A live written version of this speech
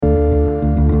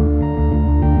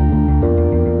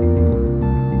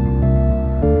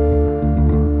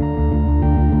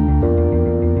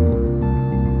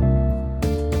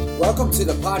Welcome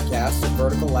to the podcast of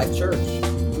Vertical Life Church.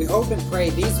 We hope and pray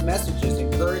these messages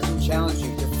encourage and challenge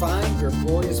you to find your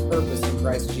glorious purpose in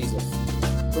Christ Jesus.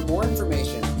 For more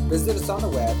information, visit us on the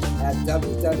web at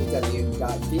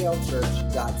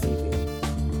www.vlchurch.tv.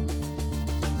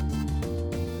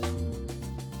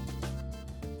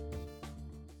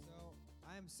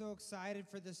 I am so excited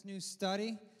for this new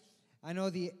study. I know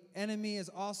the enemy is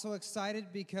also excited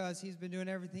because he's been doing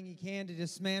everything he can to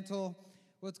dismantle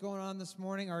what's going on this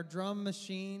morning. Our drum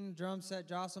set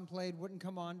Jocelyn played wouldn't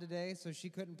come on today, so she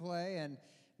couldn't play, and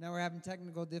now we're having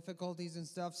technical difficulties and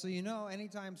stuff. So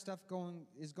anytime stuff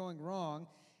is going wrong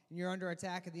and you're under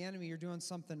attack of the enemy, you're doing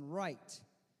something right.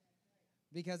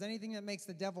 Because anything that makes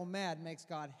the devil mad makes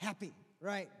God happy,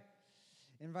 right?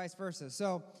 And vice versa.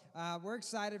 So we're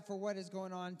excited for what is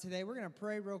going on today. We're going to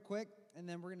pray real quick, and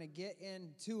then we're going to get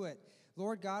into it.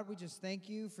 Lord God, we just thank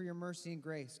you for your mercy and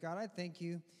grace. God, I thank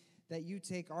you that you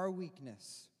take our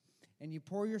weakness and you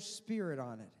pour your spirit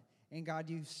on it. And God,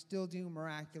 you still do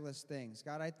miraculous things.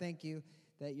 God, I thank you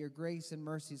that your grace and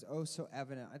mercy is oh so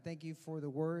evident. I thank you for the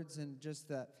words and just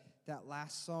that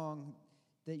last song,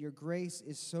 that your grace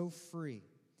is so free.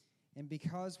 And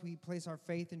because we place our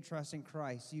faith and trust in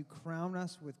Christ, you crown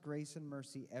us with grace and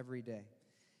mercy every day.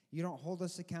 You don't hold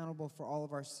us accountable for all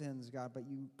of our sins, God, but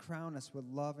you crown us with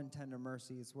love and tender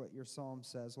mercy is what your psalm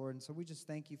says, Lord. And so we just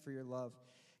thank you for your love.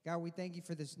 God, we thank you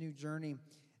for this new journey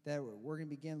that we're going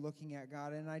to begin looking at,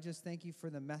 God. And I just thank you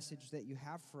for the message that you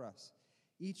have for us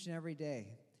each and every day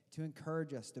to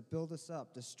encourage us, to build us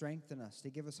up, to strengthen us,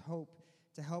 to give us hope,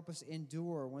 to help us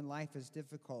endure when life is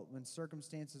difficult, when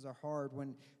circumstances are hard,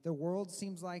 when the world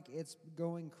seems like it's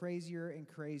going crazier and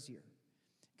crazier.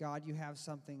 God, you have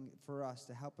something for us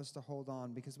to help us to hold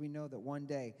on, because we know that one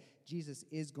day Jesus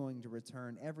is going to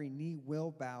return. Every knee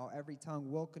will bow, every tongue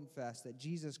will confess that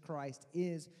Jesus Christ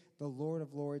is the Lord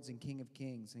of Lords and King of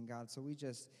Kings. And God, so we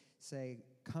just say,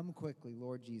 come quickly,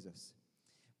 Lord Jesus.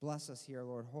 Bless us here,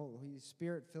 Lord. Holy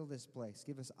Spirit, fill this place.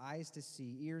 Give us eyes to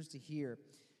see, ears to hear,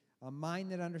 a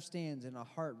mind that understands, and a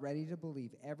heart ready to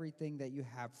believe everything that you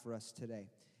have for us today.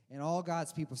 And all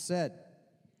God's people said,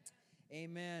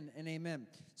 amen and amen.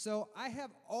 So I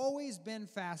have always been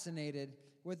fascinated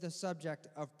with the subject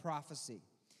of prophecy.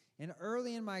 And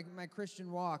early in my Christian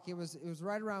walk, it was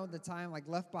right around the time like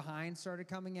Left Behind started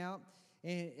coming out,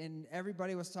 and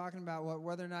everybody was talking about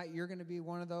whether or not you're going to be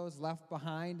one of those left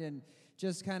behind, and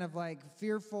just kind of like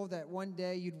fearful that one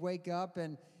day you'd wake up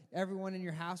and everyone in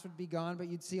your house would be gone, but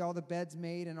you'd see all the beds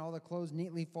made and all the clothes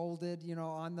neatly folded,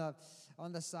 on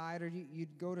the side, or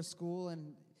you'd go to school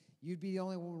and you'd be the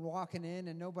only one walking in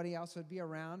and nobody else would be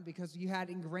around, because you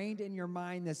had ingrained in your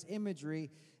mind this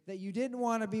imagery that you didn't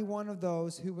want to be one of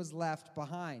those who was left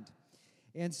behind.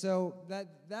 And so that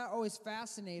always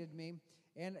fascinated me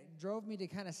and drove me to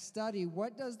kind of study,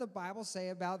 what does the Bible say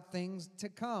about things to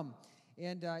come?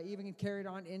 And even carried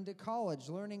on into college,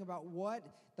 learning about what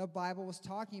the Bible was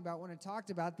talking about when it talked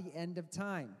about the end of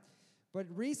time. But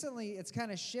recently, it's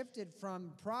kind of shifted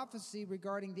from prophecy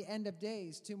regarding the end of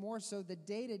days to more so the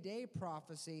day-to-day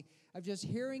prophecy of just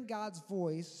hearing God's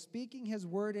voice, speaking his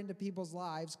word into people's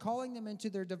lives, calling them into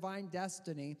their divine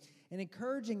destiny, and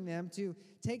encouraging them to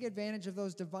take advantage of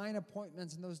those divine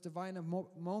appointments and those divine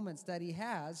moments that he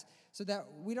has, so that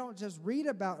we don't just read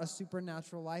about a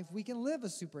supernatural life, we can live a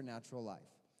supernatural life.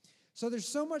 So there's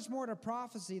so much more to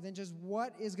prophecy than just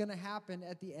what is going to happen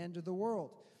at the end of the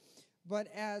world. But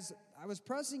as I was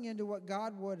pressing into what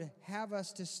God would have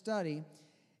us to study,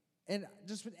 and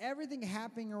just with everything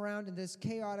happening around in this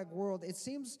chaotic world, it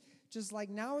seems just like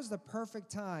now is the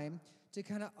perfect time to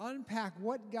kind of unpack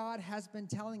what God has been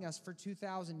telling us for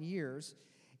 2,000 years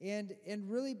and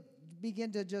really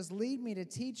begin to just lead me to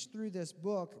teach through this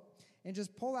book and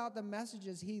just pull out the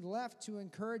messages he left to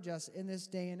encourage us in this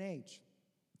day and age.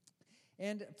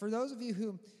 And for those of you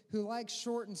who like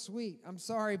short and sweet, I'm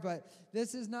sorry, but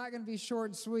this is not going to be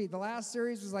short and sweet. The last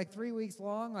series was like 3 weeks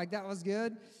long. Like, that was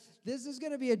good. This is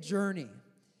going to be a journey,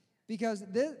 because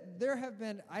there have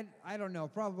been, I don't know,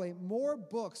 probably more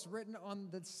books written on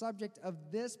the subject of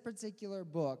this particular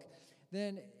book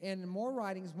and more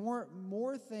writings,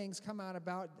 more things come out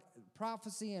about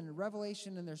prophecy and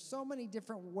revelation, and there's so many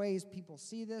different ways people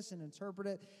see this and interpret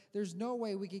it. There's no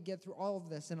way we could get through all of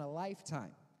this in a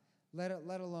lifetime, let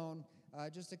alone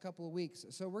just a couple of weeks.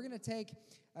 So we're going to take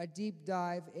a deep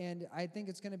dive, and I think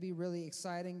it's going to be really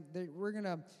exciting. We're going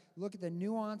to look at the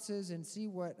nuances and see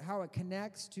how it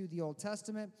connects to the Old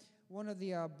Testament. One of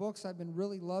the books I've been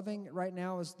really loving right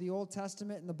now is the Old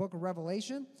Testament and the book of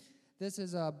Revelation. This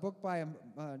is a book by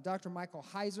Dr. Michael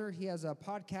Heiser. He has a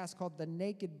podcast called the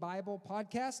Naked Bible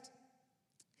Podcast.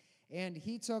 And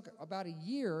he took about a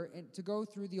year to go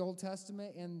through the Old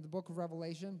Testament and the book of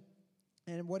Revelation.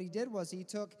 And what he did was he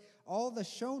took all the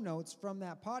show notes from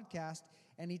that podcast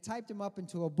and he typed them up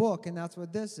into a book, and that's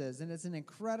what this is. And it's an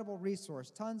incredible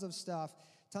resource, tons of stuff,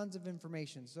 tons of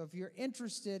information. So if you're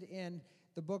interested in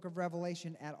the book of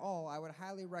Revelation at all, I would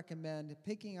highly recommend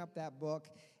picking up that book,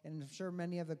 and I'm sure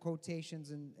many of the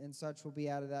quotations and such will be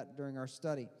out of that during our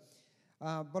study.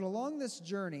 But along this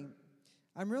journey,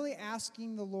 I'm really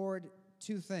asking the Lord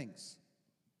two things.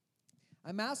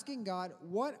 I'm asking God,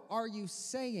 what are you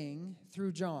saying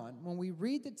through John? When we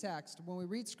read the text, when we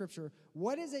read Scripture,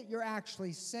 what is it you're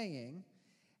actually saying?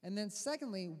 And then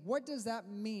secondly, what does that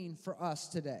mean for us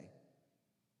today?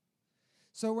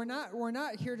 So we're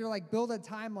not here to like build a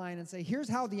timeline and say, here's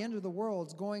how the end of the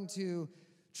world's going to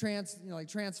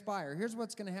transpire. Here's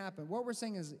what's going to happen. What we're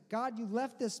saying is, God, you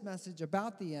left this message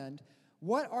about the end.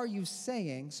 What are you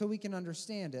saying so we can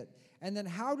understand it? And then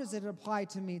how does it apply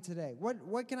to me today?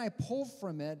 What can I pull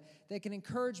from it that can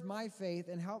encourage my faith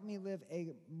and help me live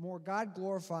a more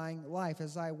God-glorifying life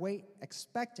as I wait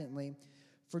expectantly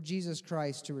for Jesus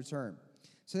Christ to return?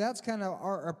 So that's kind of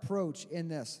our approach in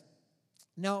this.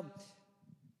 Now,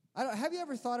 have you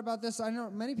ever thought about this? I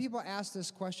know many people ask this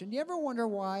question. Do you ever wonder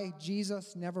why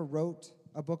Jesus never wrote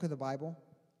a book of the Bible?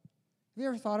 Have you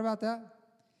ever thought about that?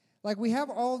 Like, we have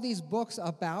all these books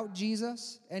about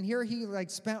Jesus, and here he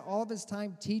spent all of his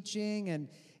time teaching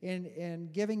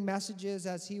and giving messages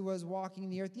as he was walking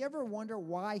the earth. Do you ever wonder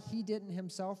why he didn't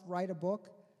himself write a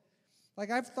book?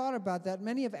 I've thought about that.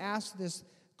 Many have asked this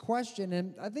question,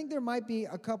 and I think there might be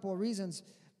a couple of reasons.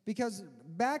 Because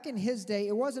back in his day,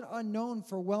 it wasn't unknown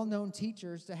for well-known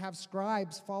teachers to have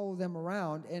scribes follow them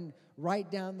around and write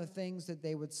down the things that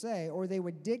they would say, or they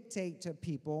would dictate to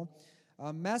people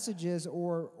messages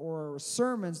or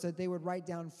sermons that they would write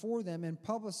down for them and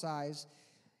publicize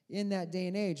in that day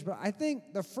and age. But I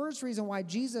think the first reason why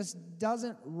Jesus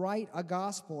doesn't write a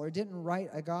gospel or didn't write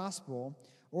a gospel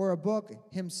or a book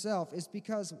himself is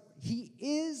because he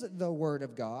is the Word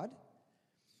of God,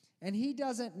 and he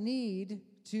doesn't need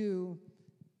to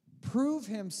prove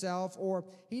himself, or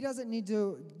he doesn't need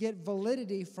to get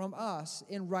validity from us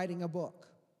in writing a book.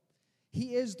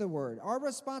 He is the Word. Our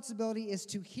responsibility is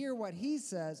to hear what he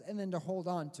says and then to hold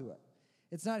on to it.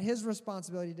 It's not his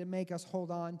responsibility to make us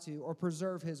hold on to or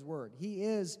preserve his Word. He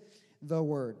is the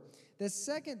Word. The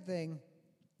second thing,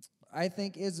 I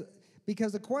think, is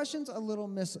because the question's a little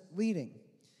misleading.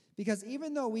 Because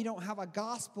even though we don't have a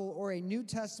gospel or a New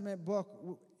Testament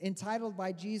book entitled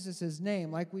by Jesus'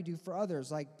 name like we do for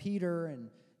others, like Peter and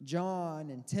John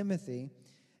and Timothy,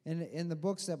 in the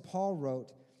books that Paul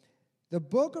wrote, the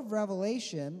book of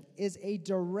Revelation is a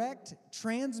direct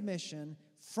transmission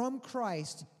from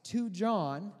Christ to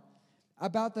John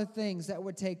about the things that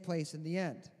would take place in the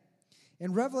end.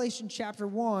 In Revelation chapter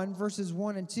 1, verses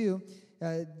 1 and 2,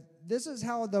 this is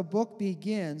how the book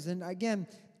begins. And again,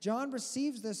 John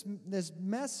receives this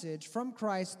message from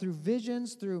Christ through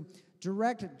visions, through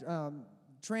direct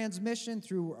transmission,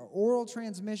 through oral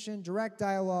transmission, direct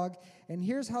dialogue. And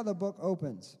here's how the book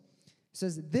opens. It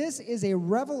says, "This is a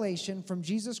revelation from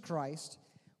Jesus Christ,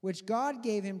 which God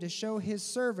gave him to show his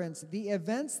servants the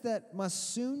events that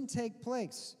must soon take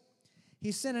place.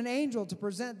 He sent an angel to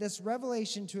present this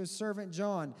revelation to his servant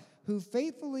John, who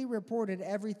faithfully reported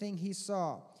everything he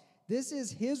saw. This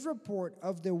is his report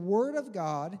of the word of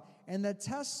God and the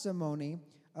testimony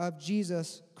of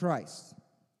Jesus Christ."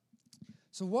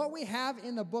 So what we have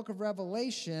in the book of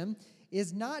Revelation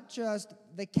is not just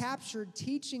the captured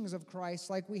teachings of Christ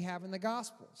like we have in the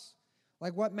Gospels,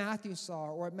 like what Matthew saw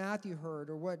or what Matthew heard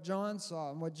or what John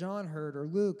saw and what John heard or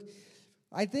Luke.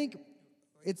 I think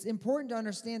it's important to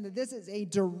understand that this is a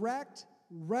direct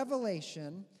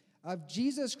revelation of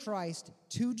Jesus Christ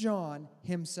to John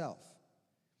himself.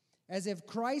 As if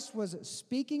Christ was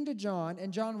speaking to John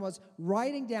and John was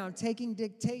writing down, taking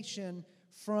dictation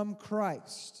from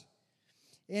Christ.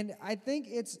 And I think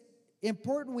it's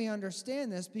important we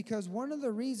understand this because one of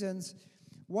the reasons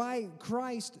why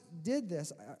Christ did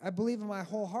this, I believe in my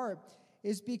whole heart,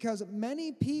 is because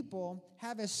many people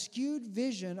have a skewed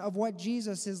vision of what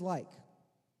Jesus is like.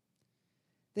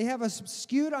 They have a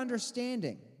skewed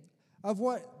understanding of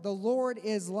what the Lord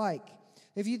is like.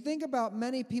 If you think about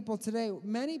many people today,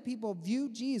 many people view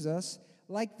Jesus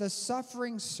like the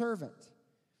suffering servant.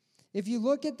 If you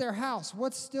look at their house,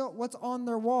 what's on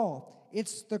their wall?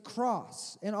 It's the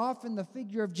cross. And often the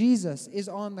figure of Jesus is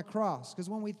on the cross. Because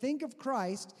when we think of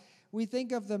Christ, we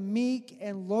think of the meek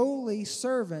and lowly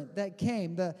servant that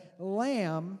came, the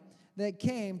lamb that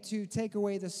came to take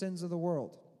away the sins of the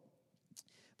world.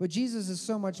 But Jesus is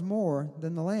so much more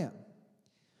than the lamb.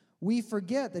 we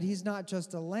forget that he's not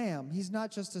just a lamb. He's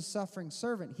not just a suffering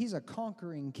servant. He's a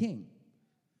conquering king.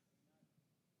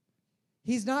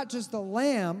 He's not just the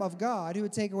Lamb of God who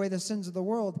would take away the sins of the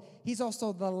world. He's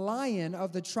also the Lion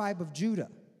of the tribe of Judah.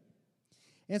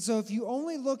 And so if you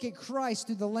only look at Christ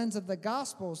through the lens of the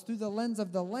Gospels, through the lens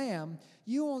of the Lamb,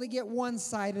 you only get one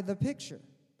side of the picture.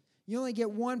 You only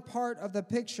get one part of the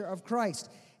picture of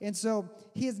Christ. And so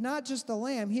he is not just the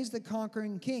Lamb, he's the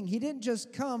conquering king. He didn't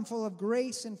just come full of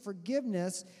grace and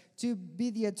forgiveness to be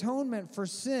the atonement for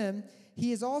sin.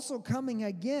 He is also coming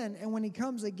again, and when he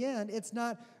comes again, it's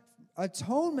not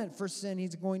atonement for sin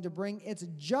he's going to bring. It's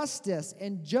justice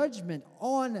and judgment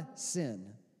on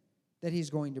sin that he's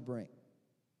going to bring.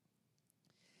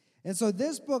 And so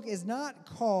this book is not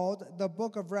called the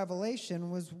book of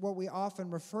Revelation, was what we often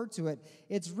refer to it.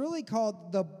 It's really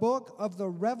called the book of the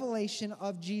revelation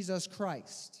of Jesus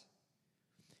Christ,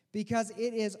 because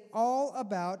it is all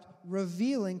about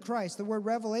revealing Christ. The word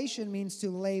revelation means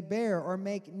to lay bare or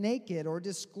make naked or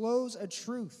disclose a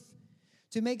truth.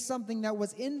 To make something that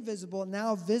was invisible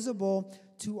now visible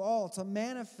to all, to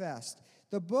manifest.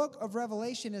 The book of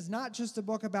Revelation is not just a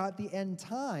book about the end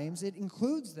times, it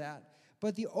includes that.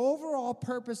 But the overall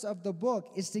purpose of the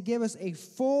book is to give us a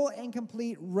full and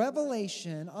complete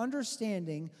revelation,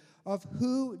 understanding of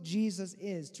who Jesus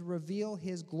is, to reveal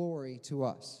his glory to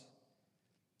us.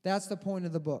 That's the point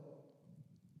of the book.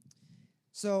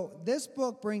 So this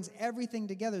book brings everything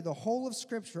together, the whole of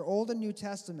Scripture, Old and New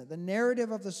Testament, the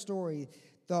narrative of the story,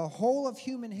 the whole of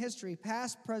human history,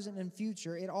 past, present, and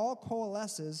future. It all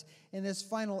coalesces in this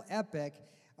final epic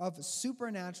of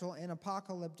supernatural and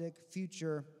apocalyptic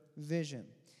future vision.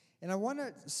 And I want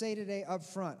to say today up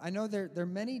front, I know there are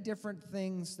many different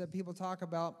things that people talk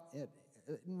about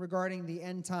regarding the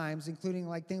end times, including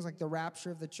like things like the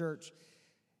rapture of the church.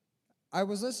 I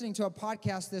was listening to a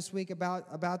podcast this week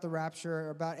about the rapture,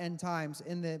 about end times,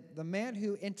 and the man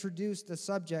who introduced the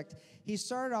subject, he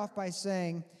started off by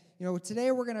saying,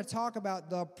 today we're going to talk about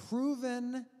the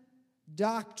proven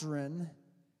doctrine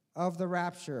of the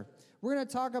rapture. We're going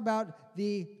to talk about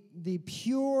the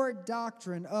pure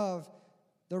doctrine of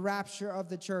the rapture of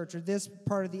the church, or this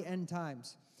part of the end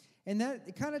times. And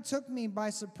that kind of took me by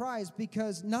surprise,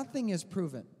 because nothing is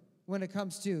proven when it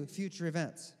comes to future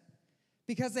events,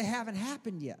 because they haven't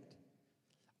happened yet.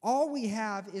 All we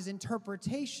have is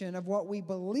interpretation of what we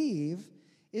believe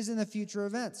is in the future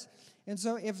events. And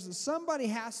so if somebody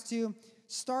has to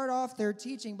start off their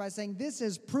teaching by saying, this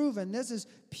is proven, this is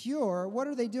pure, what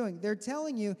are they doing? They're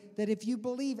telling you that if you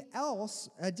believe else,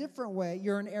 a different way,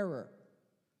 you're in error.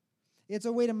 It's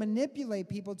a way to manipulate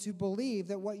people to believe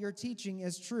that what you're teaching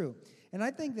is true. And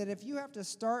I think that if you have to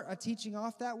start a teaching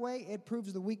off that way, it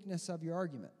proves the weakness of your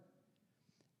argument.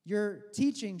 Your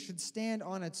teaching should stand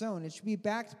on its own. It should be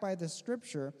backed by the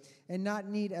Scripture and not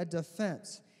need a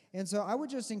defense. And so I would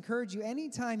just encourage you,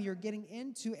 anytime you're getting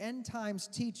into end times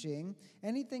teaching,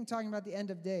 anything talking about the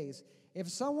end of days, if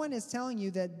someone is telling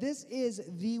you that this is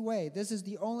the way, this is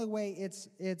the only way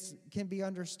it's can be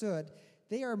understood,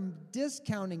 they are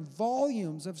discounting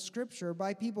volumes of Scripture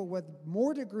by people with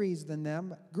more degrees than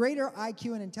them, greater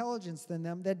IQ and intelligence than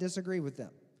them, that disagree with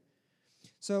them.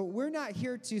 So we're not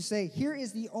here to say, here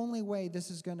is the only way this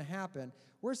is going to happen.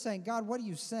 We're saying, God, what are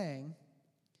you saying?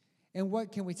 And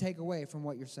what can we take away from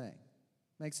what you're saying?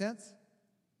 Make sense?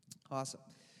 Awesome.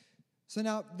 So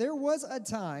now, there was a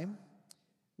time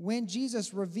when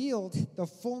Jesus revealed the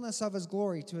fullness of his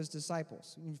glory to his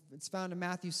disciples. It's found in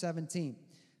Matthew 17.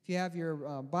 If you have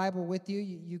your Bible with you,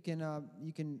 you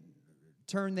can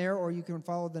turn there, or you can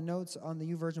follow the notes on the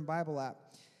YouVersion Bible app.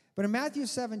 But in Matthew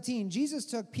 17, Jesus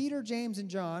took Peter, James, and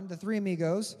John, the three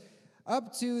amigos,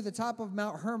 up to the top of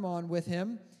Mount Hermon with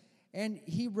him, and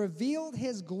he revealed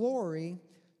his glory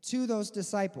to those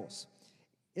disciples.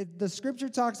 The Scripture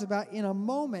talks about, in a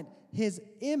moment, his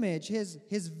image, his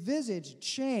visage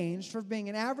changed from being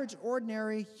an average,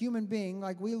 ordinary human being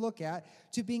like we look at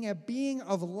to being a being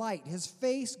of light. His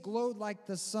face glowed like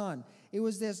the sun. It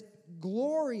was this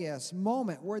glorious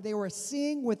moment where they were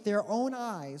seeing with their own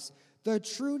eyes the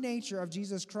true nature of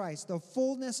Jesus Christ, the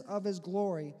fullness of his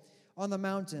glory on the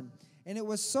mountain. And it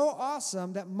was so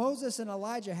awesome that Moses and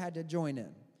Elijah had to join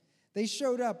in. They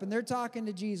showed up, and they're talking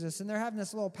to Jesus, and they're having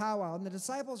this little powwow. And the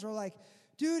disciples were like,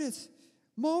 dude, it's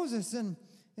Moses, and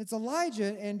it's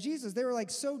Elijah, and Jesus. They were like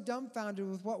so dumbfounded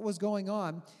with what was going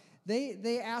on.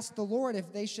 They asked the Lord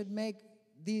if they should make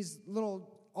these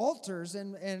little altars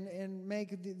and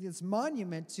make this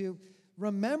monument to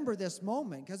remember this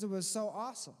moment, because it was so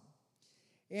awesome.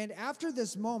 And after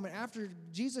this moment, after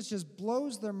Jesus just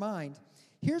blows their mind,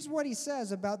 here's what he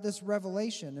says about this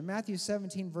revelation in Matthew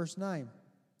 17, verse 9.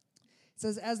 It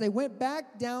says, as they went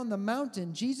back down the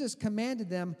mountain, Jesus commanded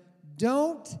them,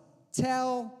 don't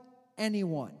tell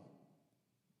anyone.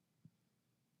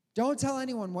 Don't tell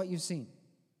anyone what you've seen.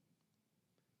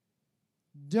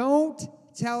 Don't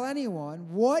tell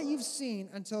anyone what you've seen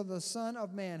until the Son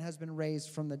of Man has been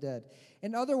raised from the dead.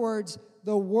 In other words,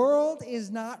 the world is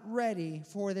not ready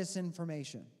for this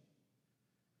information.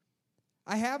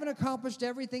 I haven't accomplished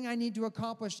everything I need to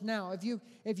accomplish now.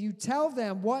 If you tell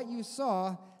them what you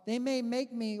saw, they may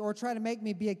make me or try to make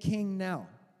me be a king now.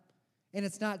 And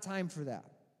it's not time for that.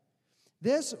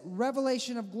 This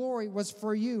revelation of glory was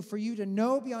for you to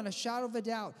know beyond a shadow of a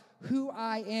doubt who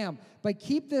I am. But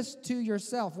keep this to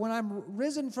yourself. When I'm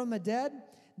risen from the dead,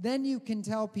 then you can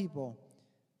tell people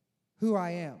who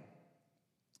I am.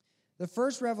 The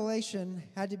first revelation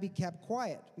had to be kept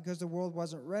quiet because the world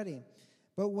wasn't ready.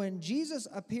 But when Jesus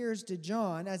appears to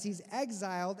John as he's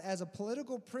exiled as a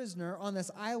political prisoner on this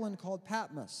island called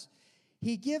Patmos,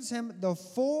 he gives him the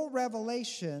full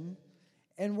revelation.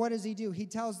 And what does he do? He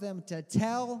tells them to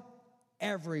tell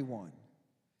everyone.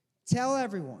 Tell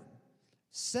everyone.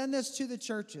 Send this to the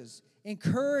churches.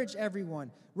 Encourage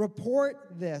everyone.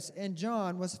 Report this. And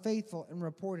John was faithful and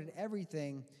reported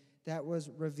everything that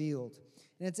was revealed.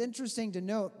 And it's interesting to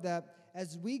note that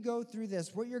as we go through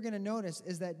this, what you're going to notice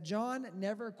is that John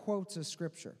never quotes a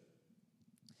scripture.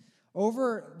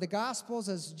 Over the Gospels,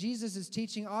 as Jesus is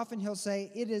teaching, often he'll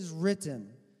say, it is written.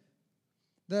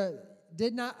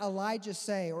 Did not Elijah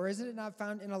say, or is it not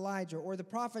found in Elijah, or the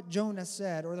prophet Jonah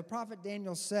said, or the prophet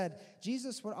Daniel said?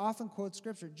 Jesus would often quote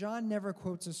scripture. John never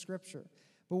quotes a scripture.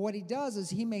 But what he does is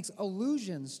he makes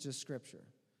allusions to scripture.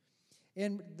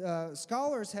 And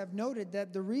scholars have noted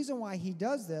that the reason why he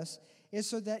does this is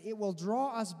so that it will draw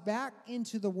us back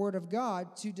into the Word of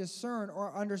God to discern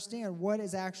or understand what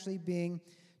is actually being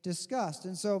discussed.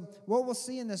 And so what we'll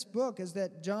see in this book is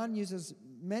that John uses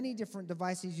many different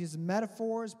devices. He uses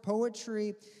metaphors,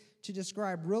 poetry to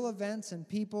describe real events and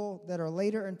people that are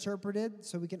later interpreted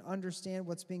so we can understand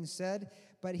what's being said.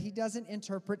 But he doesn't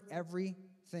interpret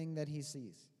everything that he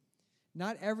sees.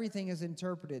 Not everything is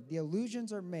interpreted. The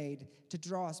allusions are made to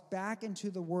draw us back into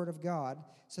the Word of God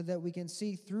so that we can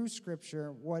see through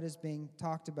Scripture what is being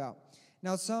talked about.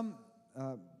 Now, some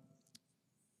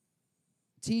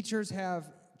teachers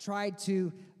have tried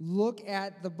to look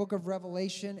at the book of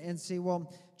Revelation and see,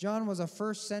 well, John was a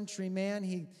first century man.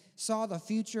 He saw the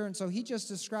future, and so he just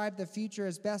described the future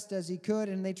as best as he could,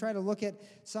 and they try to look at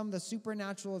some of the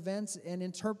supernatural events and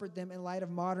interpret them in light of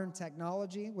modern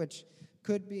technology, which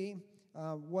could be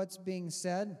what's being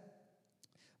said.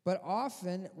 But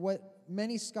often, what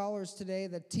many scholars today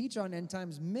that teach on end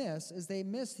times miss is they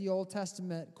miss the Old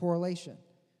Testament correlation.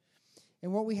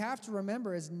 And what we have to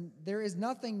remember is there is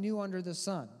nothing new under the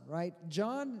sun, right?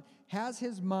 John has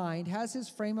his mind, has his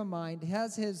frame of mind,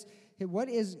 has what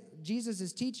is Jesus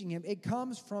is teaching him. It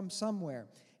comes from somewhere.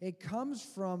 It comes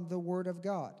from the Word of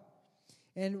God.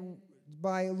 And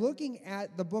by looking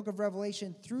at the book of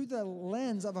Revelation through the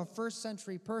lens of a first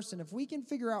century person, if we can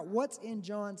figure out what's in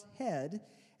John's head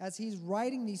as he's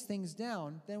writing these things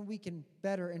down, then we can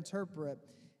better interpret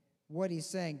what he's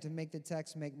saying to make the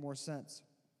text make more sense.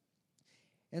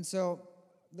 And so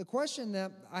the question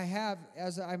that I have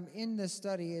as I'm in this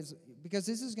study is, because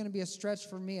this is going to be a stretch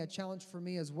for me, a challenge for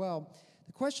me as well,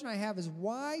 the question I have is,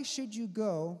 why should you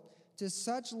go to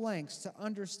such lengths to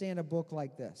understand a book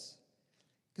like this?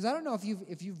 Because I don't know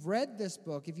if you've read this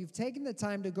book, if you've taken the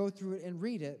time to go through it and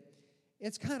read it,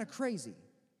 it's kind of crazy.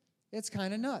 It's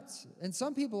kind of nuts. And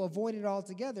some people avoid it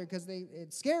altogether because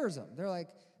it scares them. They're like,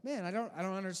 man, I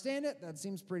don't understand it. That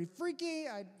seems pretty freaky.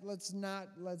 Let's not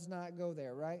go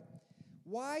there, right?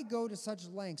 Why go to such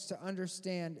lengths to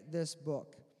understand this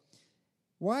book?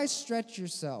 Why stretch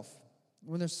yourself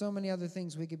when there's so many other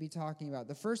things we could be talking about?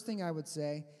 The first thing I would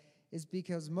say is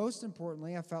because, most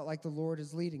importantly, I felt like the Lord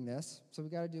is leading this, so we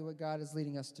got to do what God is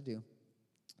leading us to do.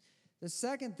 The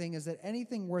second thing is that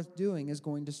anything worth doing is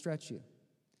going to stretch you.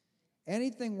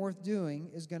 Anything worth doing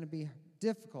is going to be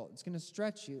difficult. It's going to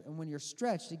stretch you, and when you're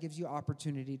stretched, it gives you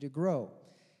opportunity to grow.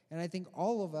 And I think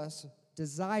all of us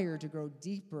desire to grow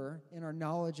deeper in our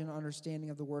knowledge and understanding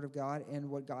of the Word of God and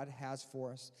what God has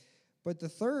for us. But the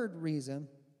third reason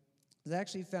is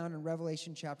actually found in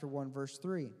Revelation chapter 1, verse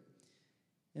 3.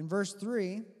 In verse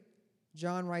 3,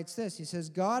 John writes this. He says,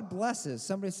 God blesses.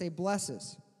 Somebody say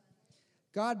blesses.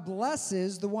 God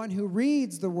blesses the one who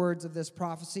reads the words of this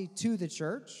prophecy to the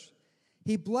church.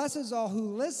 He blesses all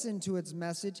who listen to its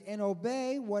message and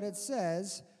obey what it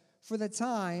says, for the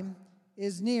time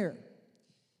is near.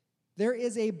 There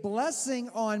is a blessing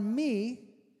on me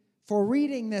for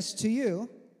reading this to you.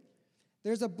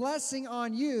 There's a blessing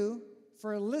on you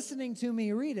for listening to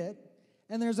me read it.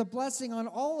 and there's a blessing on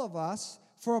all of us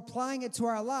for applying it to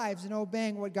our lives and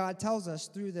obeying what God tells us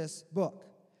through this book.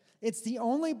 It's the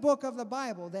only book of the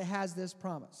Bible that has this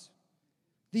promise.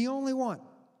 The only one.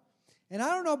 And I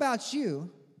don't know about you,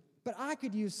 but I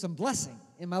could use some blessing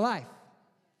in my life.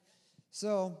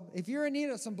 So if you're in need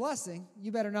of some blessing,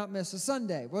 you better not miss a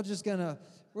Sunday. We're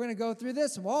gonna go through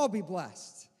this and we'll all be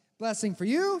blessed. Blessing for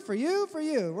you, for you, for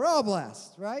you. We're all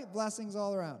blessed, right? Blessings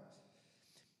all around.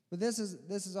 But this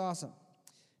is awesome.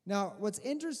 Now, what's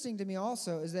interesting to me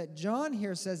also is that John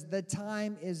here says the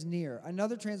time is near.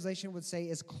 Another translation would say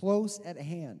is close at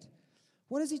hand.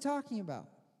 What is he talking about?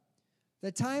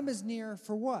 The time is near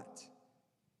for what?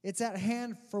 It's at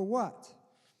hand for what?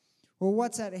 Well,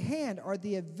 what's at hand are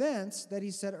the events that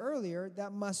he said earlier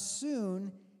that must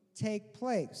soon take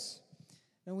place.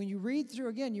 And when you read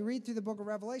through the book of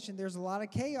Revelation, there's a lot of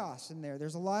chaos in there.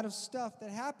 There's a lot of stuff that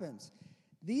happens.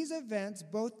 These events,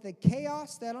 both the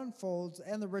chaos that unfolds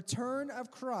and the return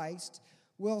of Christ,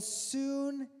 will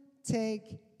soon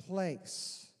take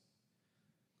place.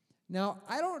 Now,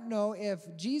 I don't know if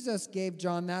Jesus gave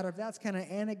John that or if that's kind of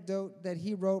anecdote that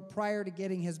he wrote prior to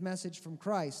getting his message from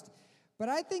Christ. But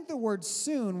I think the word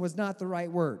soon was not the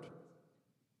right word.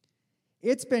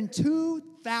 It's been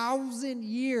 2,000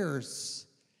 years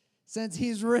since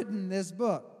he's written this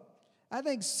book. I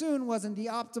think soon wasn't the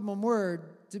optimum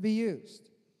word to be used.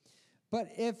 But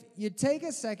if you take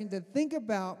a second to think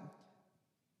about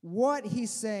what he's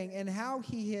saying and how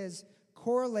he is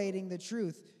correlating the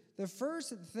truth, the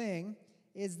first thing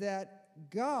is that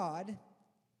God,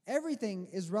 everything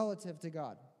is relative to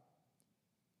God.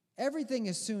 Everything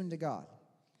is soon to God.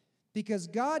 Because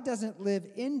God doesn't live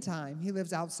in time, he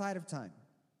lives outside of time.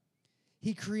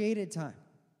 He created time.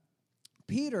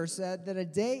 Peter said that a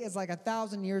day is like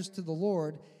 1,000 years to the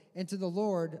Lord, and to the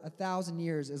Lord 1,000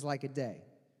 years is like a day.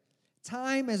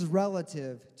 Time is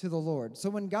relative to the Lord. So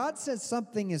when God says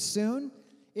something is soon,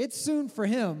 it's soon for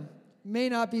him, may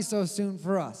not be so soon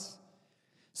for us.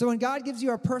 So when God gives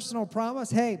you a personal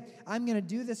promise, hey, I'm going to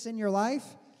do this in your life,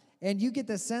 and you get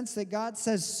the sense that God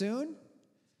says soon,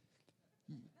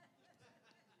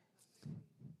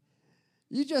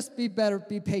 you just be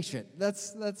patient.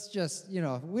 That's just,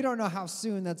 we don't know how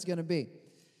soon that's going to be.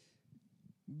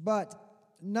 But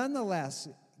nonetheless,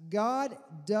 God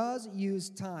does use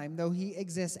time, though he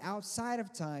exists outside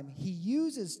of time. He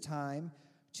uses time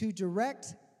to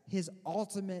direct his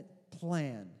ultimate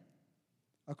plan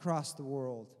across the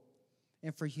world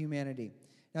and for humanity.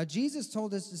 Now, Jesus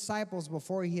told his disciples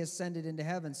before he ascended into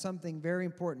heaven something very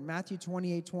important. Matthew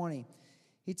 28:20.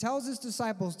 He tells his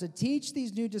disciples to teach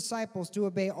these new disciples to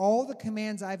obey all the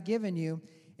commands I've given you,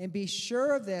 and be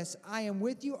sure of this, I am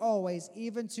with you always,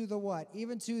 even to the what?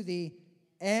 Even to the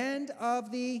end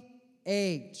of the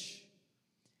age.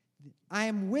 I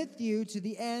am with you to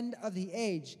the end of the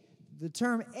age. The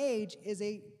term age is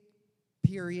a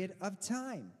period of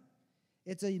time.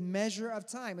 It's a measure of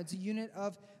time. It's a unit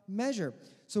of measure.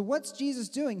 So what's Jesus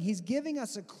doing? He's giving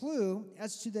us a clue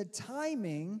as to the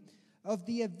timing of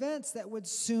the events that would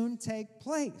soon take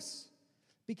place,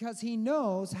 because he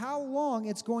knows how long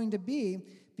it's going to be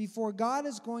before God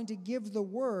is going to give the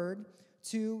word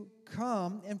to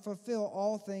come and fulfill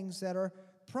all things that are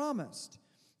promised.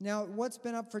 Now, what's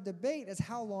been up for debate is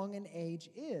how long an age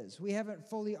is. We haven't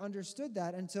fully understood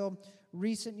that until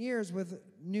recent years with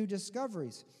new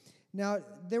discoveries. Now,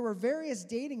 there were various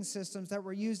dating systems that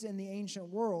were used in the ancient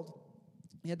world.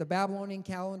 You had the Babylonian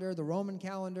calendar, the Roman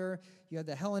calendar, you had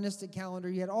the Hellenistic calendar,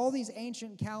 you had all these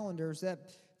ancient calendars that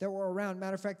were around.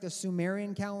 Matter of fact, the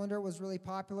Sumerian calendar was really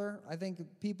popular. I think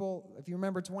people, if you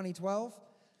remember 2012,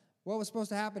 what was supposed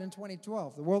to happen in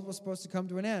 2012? The world was supposed to come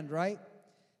to an end, right?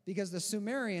 Because the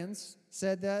Sumerians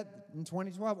said that in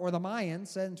 2012, or the Mayans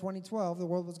said in 2012, the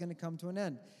world was going to come to an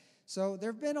end. So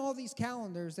there have been all these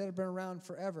calendars that have been around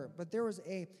forever, but there was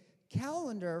a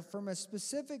calendar from a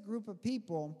specific group of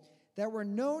people that were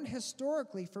known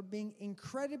historically for being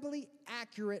incredibly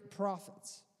accurate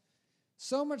prophets.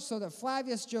 So much so that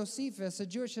Flavius Josephus, a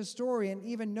Jewish historian,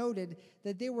 even noted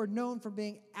that they were known for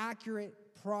being accurate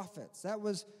prophets. That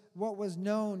was what was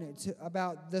known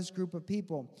about this group of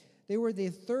people. They were the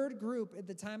third group at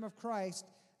the time of Christ,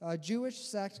 a Jewish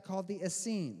sect called the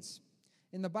Essenes.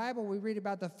 In the Bible, we read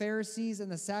about the Pharisees and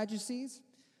the Sadducees.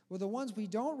 Well, the ones we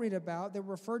don't read about, they're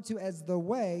referred to as the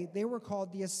Way, they were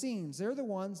called the Essenes. They're the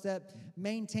ones that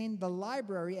maintained the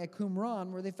library at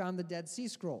Qumran where they found the Dead Sea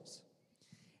Scrolls.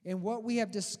 And what we have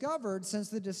discovered since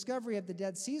the discovery of the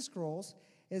Dead Sea Scrolls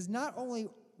is not only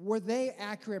were they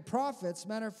accurate prophets,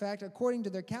 matter of fact, according to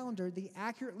their calendar, they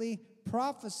accurately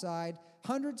prophesied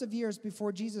hundreds of years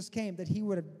before Jesus came that he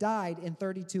would have died in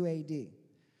 32 AD.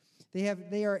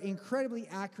 They are incredibly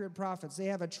accurate prophets. They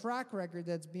have a track record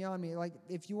that's beyond me. Like,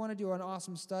 if you want to do an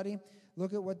awesome study,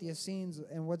 look at what the Essenes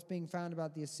and what's being found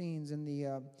about the Essenes in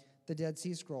the Dead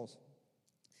Sea Scrolls.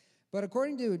 But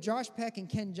according to Josh Peck and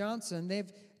Ken Johnson,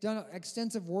 they've done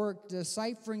extensive work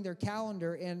deciphering their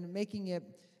calendar and making it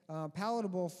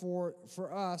palatable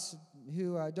for us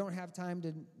who don't have time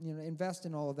to invest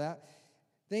in all of that.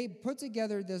 They put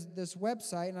together this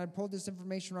website, and I pulled this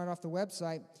information right off the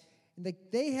website. And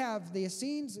the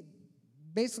Essenes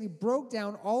basically broke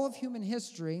down all of human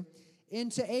history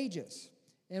into ages.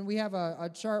 And we have a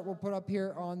chart we'll put up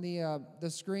here on the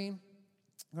screen.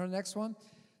 Go to the next one.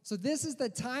 So this is the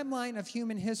timeline of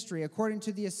human history according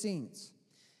to the Essenes.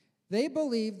 They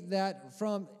believe that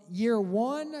from year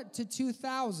 1 to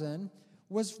 2000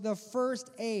 was the first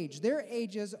age. Their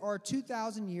ages are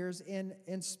 2,000 years in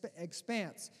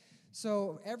expanse.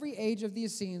 So every age of the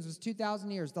Essenes was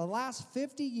 2,000 years. The last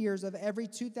 50 years of every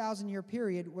 2,000-year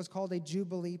period was called a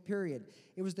Jubilee period.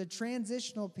 It was the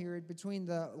transitional period between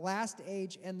the last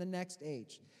age and the next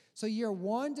age. So year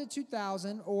 1 to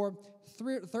 2000, or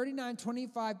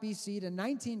 3925 BC to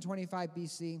 1925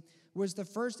 BC, was the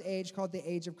first age called the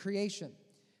Age of Creation.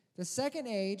 The second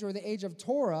age, or the Age of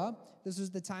Torah, this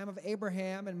was the time of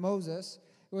Abraham and Moses.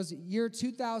 It was year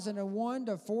 2001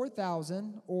 to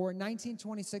 4000, or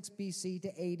 1926 BC to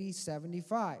AD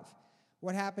 75.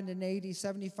 What happened in AD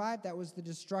 75? That was the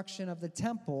destruction of the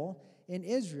temple in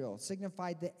Israel. It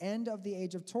signified the end of the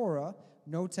age of Torah.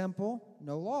 No temple,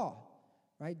 no law.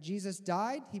 Right? Jesus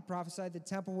died. He prophesied the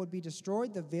temple would be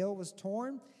destroyed. The veil was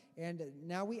torn. And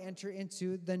now we enter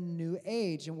into the new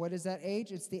age. And what is that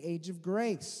age? It's the age of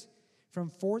grace. From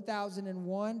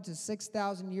 4001 to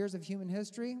 6,000 years of human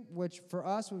history, which for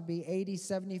us would be AD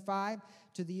 75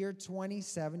 to the year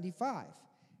 2075.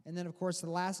 And then, of course, the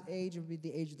last age would be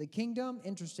the age of the kingdom.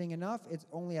 Interesting enough, it's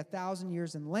only 1,000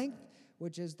 years in length,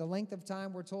 which is the length of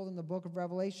time we're told in the book of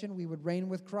Revelation we would reign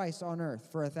with Christ on earth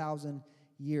for 1,000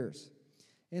 years.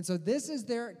 And so this is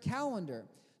their calendar.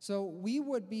 So we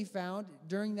would be found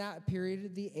during that period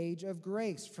of the age of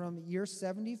grace from year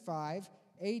 75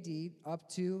 AD up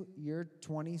to year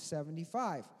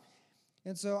 2075.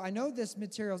 And so I know this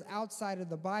material is outside of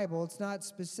the Bible. It's not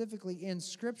specifically in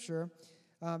Scripture.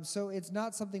 So it's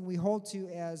not something we hold to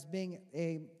as being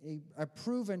a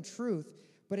proven truth,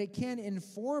 but it can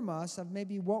inform us of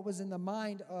maybe what was in the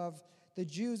mind of the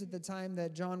Jews at the time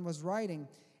that John was writing.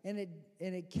 And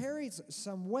it carries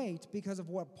some weight because of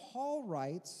what Paul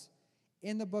writes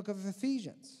in the book of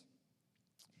Ephesians.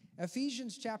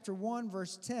 Ephesians chapter 1,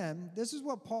 verse 10, this is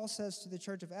what Paul says to the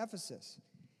church of Ephesus.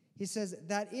 He says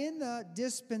that in the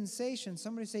dispensation,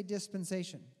 somebody say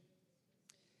dispensation.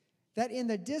 That in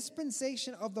the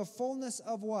dispensation of the fullness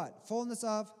of what? Fullness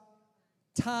of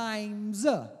times.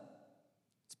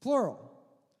 It's plural.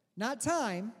 Not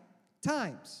time,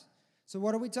 times. So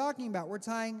what are we talking about? We're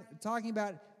talking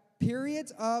about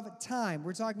periods of time.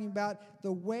 We're talking about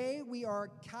the way we are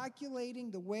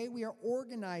calculating, the way we are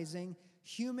organizing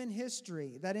human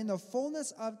history, that in the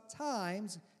fullness of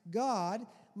times, God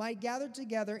might gather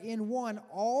together in one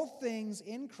all things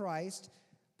in Christ,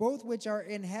 both which are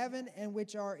in heaven and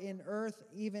which are in earth,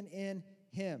 even in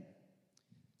him.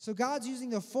 So God's using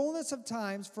the fullness of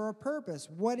times for a purpose.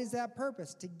 What is that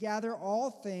purpose? To gather all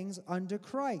things unto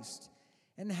Christ.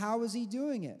 And how is he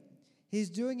doing it? He's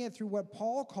doing it through what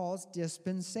Paul calls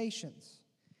dispensations.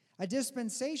 A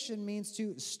dispensation means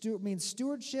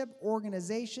stewardship,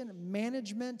 organization,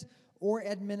 management, or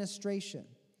administration.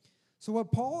 So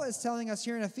what Paul is telling us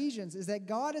here in Ephesians is that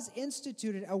God has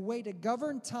instituted a way to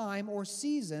govern time or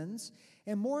seasons,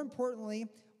 and more importantly,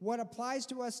 what applies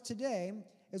to us today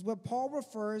is what Paul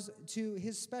refers to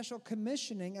his special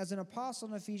commissioning as an apostle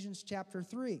in Ephesians chapter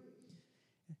 3.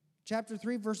 Chapter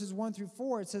 3, verses 1 through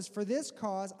 4, it says, "For this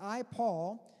cause I,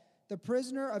 Paul, the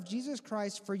prisoner of Jesus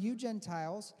Christ for you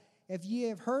Gentiles, if ye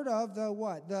have heard of the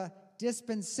what? The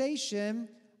dispensation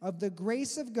of the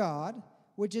grace of God,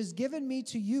 which is given me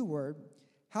to you word,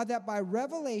 how that by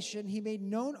revelation he made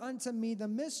known unto me the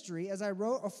mystery, as I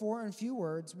wrote afore in few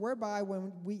words, whereby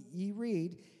when ye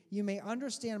read, you may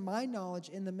understand my knowledge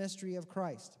in the mystery of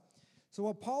Christ." So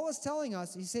what Paul is telling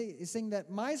us, he's saying that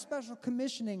my special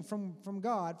commissioning from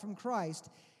God, from Christ,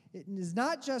 it is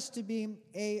not just to be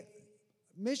a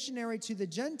missionary to the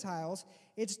Gentiles,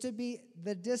 it's to be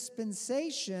the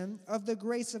dispensation of the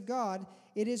grace of God.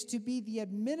 It is to be the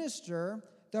administrator,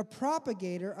 the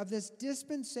propagator of this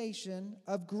dispensation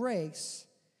of grace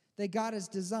that God has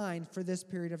designed for this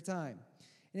period of time.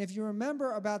 And if you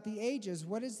remember about the ages,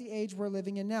 what is the age we're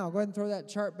living in now? Go ahead and throw that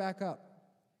chart back up.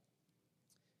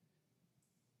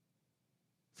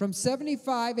 From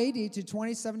 75 AD to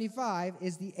 2075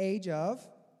 is the age of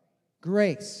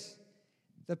grace.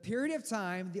 The period of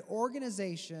time, the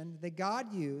organization that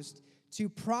God used to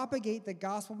propagate the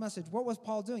gospel message. What was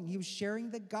Paul doing? He was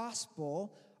sharing the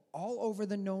gospel all over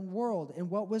the known world. And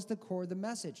what was the core of the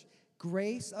message?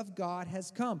 Grace of God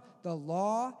has come. The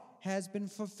law has been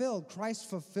fulfilled. Christ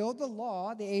fulfilled the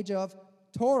law, the age of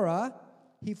Torah.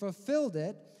 He fulfilled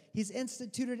it. He's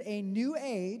instituted a new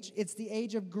age. It's the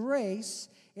age of grace.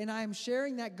 And I am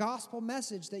sharing that gospel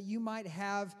message that you might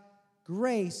have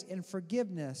grace and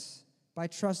forgiveness by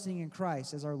trusting in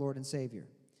Christ as our Lord and Savior.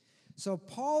 So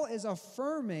Paul is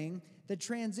affirming the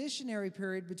transitionary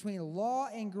period between law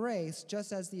and grace,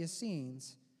 just as the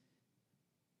Essenes,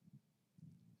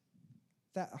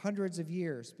 that hundreds of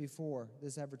years before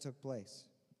this ever took place.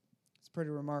 It's pretty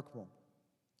remarkable.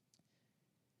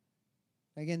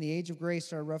 Again, the age of grace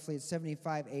started roughly at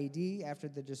 75 AD after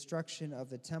the destruction of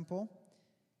the temple.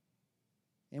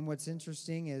 And what's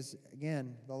interesting is,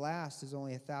 again, the last is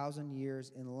only 1,000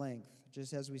 years in length,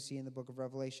 just as we see in the book of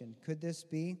Revelation. Could this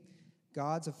be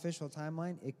God's official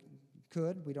timeline? It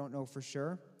could. We don't know for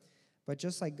sure. But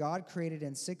just like God created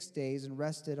in 6 days and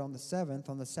rested on the seventh,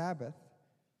 on the Sabbath,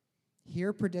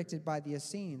 here predicted by the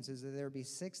Essenes is that there will be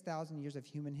 6,000 years of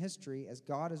human history as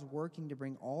God is working to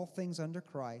bring all things under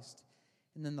Christ.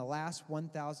 And then the last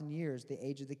 1,000 years, the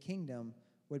age of the kingdom,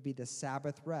 would be the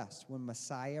Sabbath rest when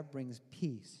Messiah brings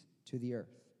peace to the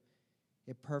earth.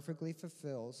 It perfectly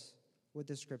fulfills what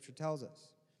the Scripture tells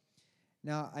us.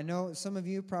 Now, I know some of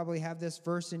you probably have this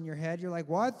verse in your head. You're like,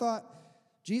 well, I thought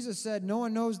Jesus said no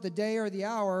one knows the day or the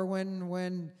hour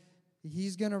when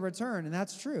he's going to return. And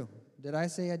that's true. Did I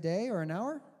say a day or an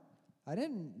hour? I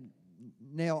didn't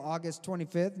nail August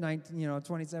 25th,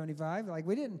 2075.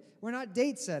 We're not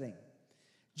date setting.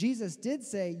 Jesus did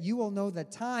say, you will know the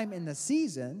time and the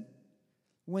season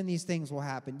when these things will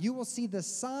happen. You will see the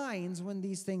signs when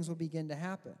these things will begin to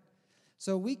happen.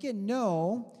 So we can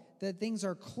know that things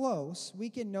are close. We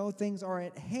can know things are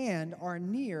at hand, are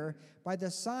near, by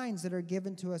the signs that are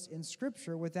given to us in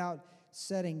Scripture without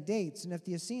setting dates. And if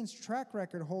the Essenes' track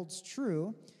record holds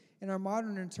true, and our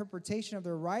modern interpretation of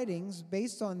their writings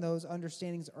based on those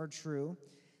understandings are true,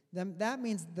 then that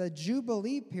means the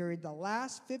Jubilee period, the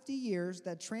last 50 years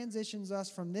that transitions us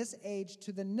from this age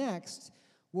to the next,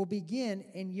 will begin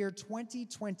in year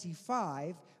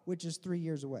 2025, which is 3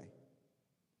 years away.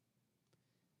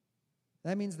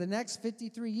 That means the next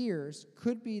 53 years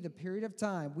could be the period of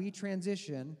time we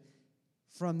transition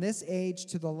from this age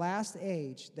to the last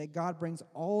age that God brings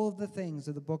all of the things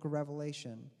of the book of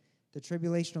Revelation, the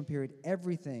tribulational period,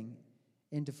 everything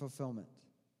into fulfillment.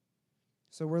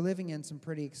 So we're living in some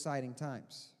pretty exciting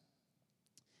times.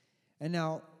 And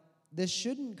now, this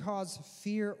shouldn't cause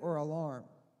fear or alarm.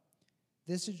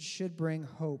 This should bring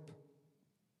hope.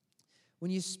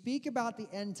 When you speak about the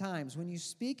end times, when you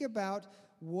speak about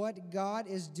what God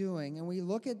is doing, and we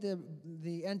look at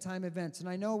the end time events, and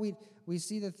I know we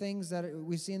see the things that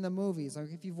we see in the movies,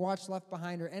 like if you've watched Left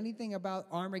Behind or anything about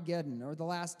Armageddon or the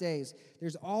last days,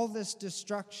 there's all this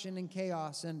destruction and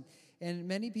chaos, and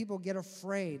many people get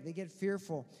afraid, they get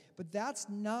fearful. But that's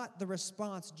not the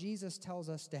response Jesus tells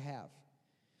us to have.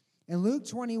 In Luke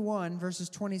 21, verses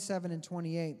 27 and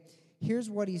 28, here's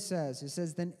what he says. He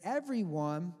says, then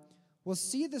everyone will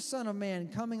see the Son of Man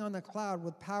coming on the cloud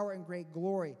with power and great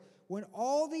glory. When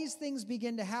all these things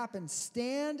begin to happen,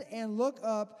 stand and look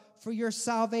up, for your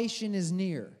salvation is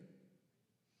near.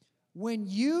 When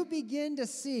you begin to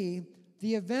see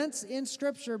the events in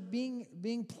Scripture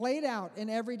being played out in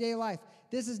everyday life,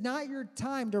 this is not your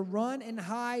time to run and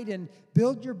hide and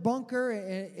build your bunker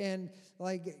and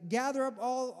like gather up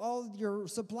all your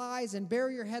supplies and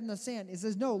bury your head in the sand. It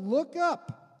says, no, look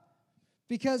up.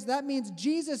 Because that means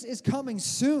Jesus is coming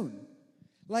soon.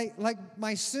 Like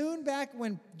my soon back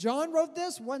when John wrote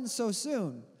this wasn't so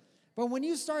soon. But when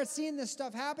you start seeing this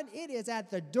stuff happen, it is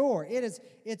at the door.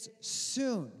 It's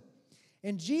soon.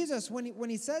 And Jesus, when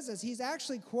he says this, he's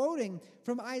actually quoting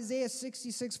from Isaiah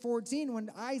 66:14,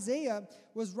 when Isaiah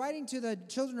was writing to the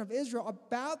children of Israel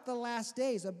about the last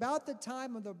days, about the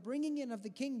time of the bringing in of the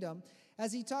kingdom,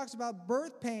 as he talks about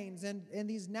birth pains and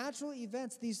these natural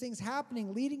events, these things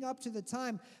happening leading up to the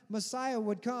time Messiah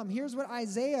would come. Here's what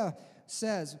Isaiah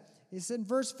says. It's in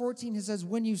verse 14. He says,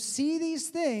 when you see these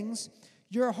things,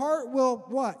 your heart will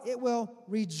what? It will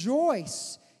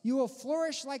rejoice. You will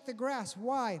flourish like the grass.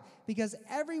 Why? Because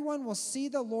everyone will see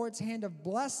the Lord's hand of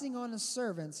blessing on his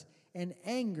servants and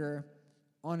anger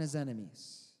on his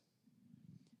enemies.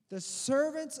 The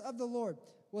servants of the Lord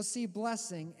will see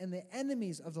blessing, and the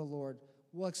enemies of the Lord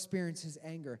will experience his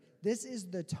anger. This is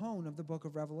the tone of the book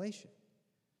of Revelation.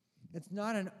 It's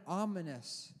not an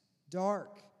ominous,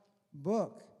 dark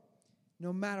book.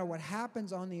 No matter what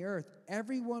happens on the earth,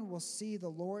 everyone will see the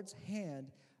Lord's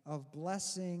hand of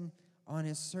blessing on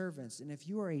his servants. And if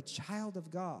you are a child of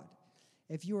God,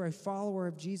 if you are a follower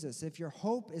of Jesus, if your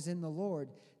hope is in the Lord,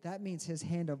 that means his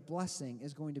hand of blessing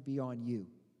is going to be on you.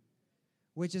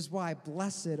 Which is why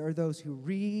blessed are those who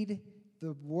read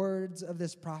the words of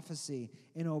this prophecy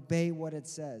and obey what it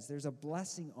says. There's a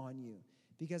blessing on you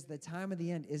because the time of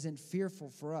the end isn't fearful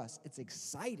for us. It's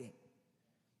exciting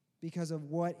because of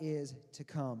what is to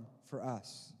come for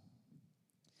us.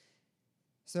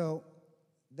 So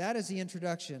that is the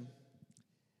introduction.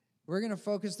 We're going to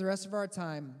focus the rest of our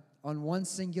time on one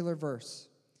singular verse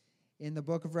in the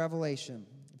book of Revelation.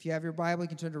 If you have your Bible, you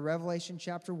can turn to Revelation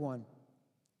chapter 1.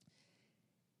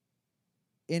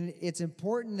 And it's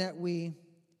important that we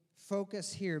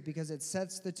focus here because it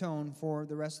sets the tone for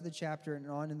the rest of the chapter and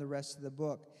on in the rest of the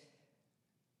book.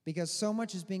 Because so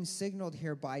much is being signaled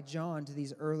here by John to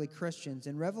these early Christians.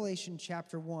 In Revelation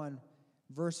chapter 1,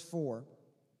 verse 4,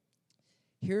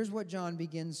 here's what John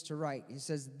begins to write. He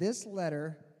says, "This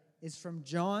letter is from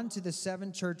John to the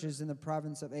 7 churches in the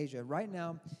province of Asia." Right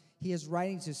now, he is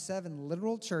writing to 7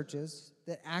 literal churches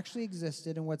that actually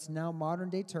existed in what's now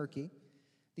modern-day Turkey.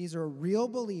 These are real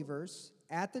believers.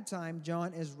 At the time,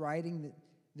 John is writing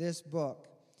this book.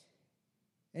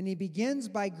 And he begins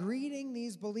by greeting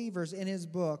these believers in his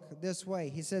book this way.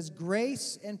 He says,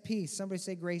 "Grace and peace." Somebody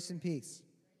say grace and peace.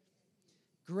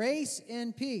 Grace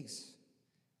and peace.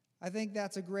 I think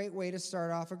that's a great way to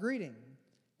start off a greeting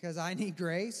because I need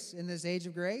grace in this age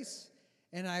of grace,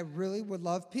 and I really would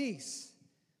love peace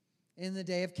in the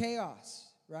day of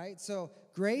chaos, right? So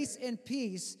grace and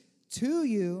peace to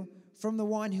you from the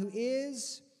one who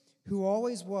is, who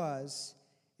always was,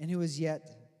 and who is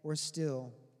yet or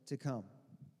still to come.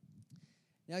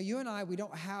 Now, you and I, we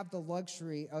don't have the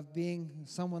luxury of being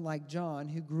someone like John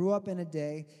who grew up in a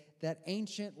day that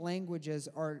ancient languages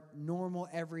are normal,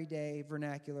 everyday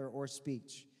vernacular or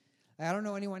speech. I don't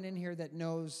know anyone in here that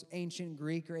knows ancient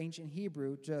Greek or ancient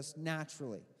Hebrew just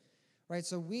naturally, right?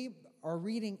 So we are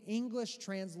reading English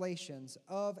translations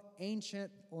of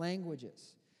ancient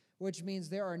languages, which means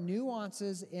there are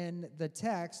nuances in the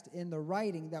text, in the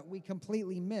writing, that we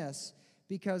completely miss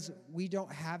because we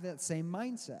don't have that same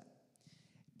mindset.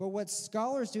 But what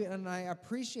scholars do, and I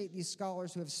appreciate these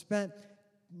scholars who have spent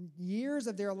years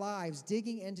of their lives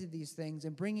digging into these things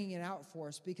and bringing it out for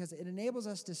us because it enables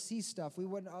us to see stuff we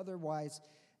wouldn't otherwise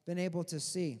been able to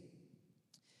see.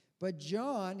 But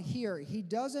John here, he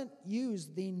doesn't use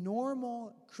the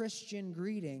normal Christian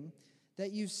greeting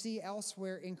that you see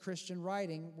elsewhere in Christian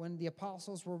writing when the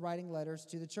apostles were writing letters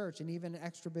to the church and even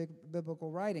extra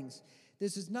biblical writings.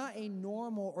 This is not a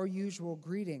normal or usual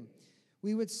greeting.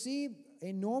 We would see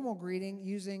a normal greeting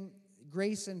using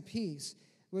grace and peace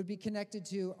would be connected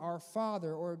to our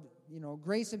Father, or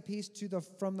grace and peace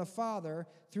from the Father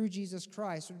through Jesus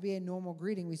Christ would be a normal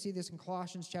greeting. We see this in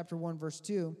Colossians chapter 1, verse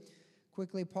 2.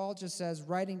 Quickly, Paul just says,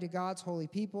 "Writing to God's holy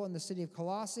people in the city of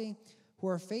Colossae, who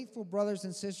are faithful brothers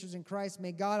and sisters in Christ,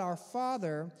 may God our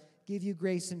Father give you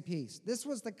grace and peace." This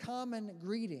was the common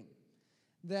greeting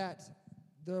that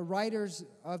the writers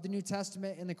of the New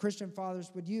Testament and the Christian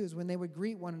fathers would use when they would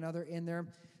greet one another in their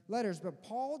letters. But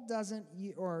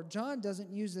John doesn't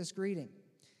use this greeting.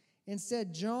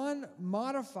 Instead, John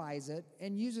modifies it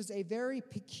and uses a very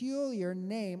peculiar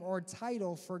name or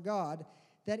title for God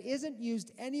that isn't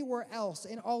used anywhere else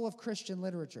in all of Christian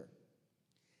literature.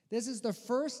 This is the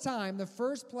first time, the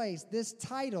first place this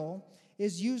title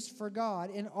is used for God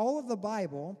in all of the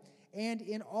Bible and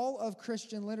in all of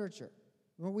Christian literature.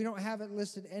 We don't have it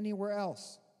listed anywhere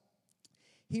else.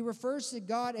 He refers to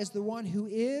God as the one who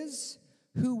is,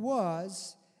 who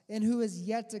was, and who is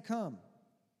yet to come.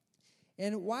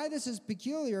 And why this is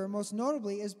peculiar, most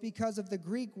notably, is because of the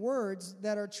Greek words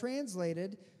that are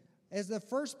translated as the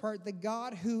first part, the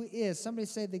God who is. Somebody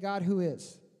say the God who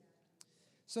is.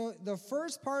 So the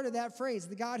first part of that phrase,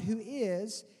 the God who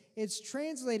is, it's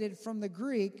translated from the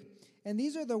Greek, and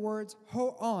these are the words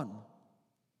hoon.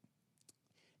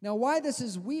 Now, why this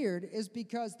is weird is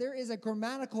because there is a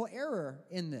grammatical error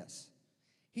in this.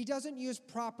 He doesn't use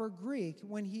proper Greek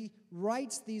when he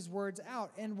writes these words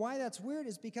out. And why that's weird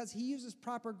is because he uses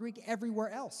proper Greek everywhere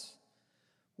else,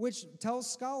 which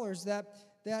tells scholars that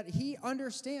he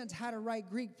understands how to write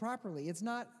Greek properly. It's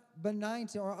not benign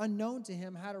or unknown to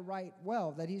him how to write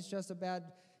well, that he's just a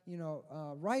bad,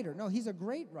 writer. No, he's a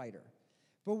great writer.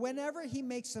 But whenever he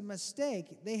makes a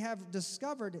mistake, they have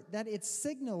discovered that it's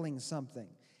signaling something.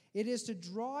 It is to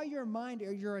draw your mind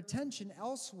or your attention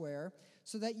elsewhere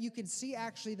so that you can see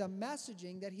actually the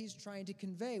messaging that he's trying to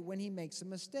convey when he makes a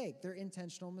mistake. They're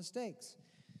intentional mistakes.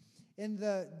 In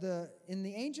the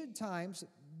ancient times,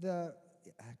 the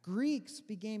Greeks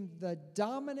became the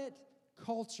dominant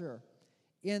culture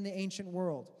in the ancient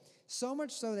world. So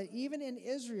much so that even in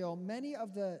Israel, many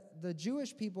of the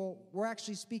Jewish people were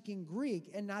actually speaking Greek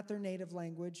and not their native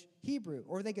language, Hebrew.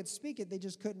 Or they could speak it, they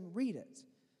just couldn't read it.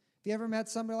 Have you ever met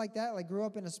somebody like that? Like grew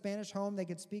up in a Spanish home, they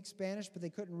could speak Spanish, but they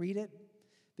couldn't read it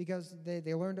because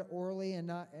they learned it orally and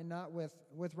not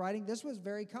with writing. This was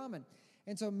very common.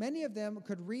 And so many of them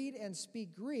could read and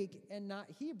speak Greek and not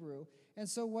Hebrew. And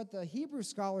so what the Hebrew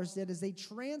scholars did is they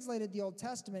translated the Old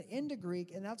Testament into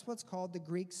Greek, and that's what's called the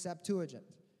Greek Septuagint.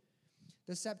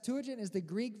 The Septuagint is the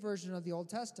Greek version of the Old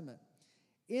Testament.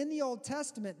 In the Old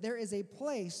Testament, there is a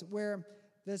place where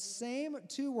the same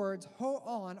two words,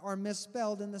 ho-on, are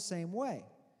misspelled in the same way.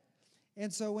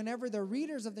 And so whenever the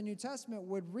readers of the New Testament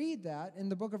would read that in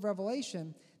the book of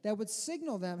Revelation, that would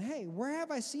signal them, hey, where have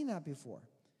I seen that before?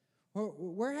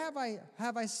 Where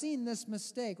have I seen this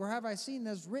mistake, or have I seen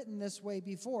this written this way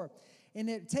before? And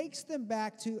it takes them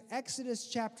back to Exodus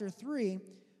chapter 3,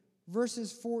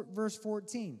 verse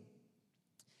 14.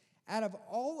 Out of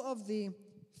all of the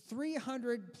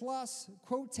 300 plus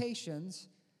quotations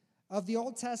of the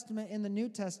Old Testament and the New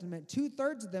Testament,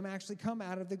 2/3 of them actually come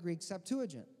out of the Greek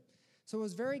Septuagint. So it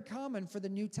was very common for the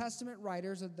New Testament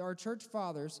writers, of our church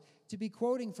fathers, to be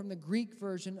quoting from the Greek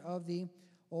version of the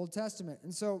Old Testament.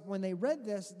 And so when they read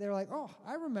this, they're like, oh,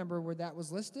 I remember where that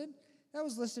was listed. That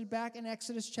was listed back in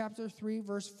Exodus chapter 3,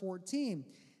 verse 14.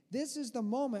 This is the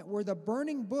moment where the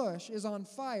burning bush is on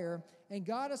fire, and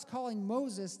God is calling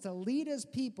Moses to lead his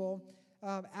people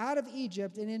out of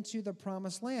Egypt and into the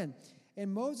promised land.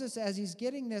 And Moses, as he's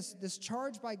getting this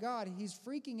charge by God, he's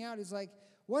freaking out. He's like,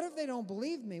 what if they don't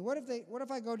believe me? What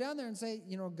if I go down there and say,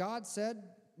 God said,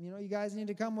 you guys need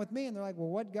to come with me? And they're like, well,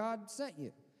 what God sent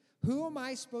you? Who am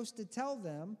I supposed to tell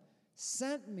them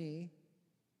sent me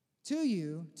to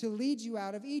you to lead you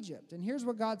out of Egypt? And here's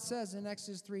what God says in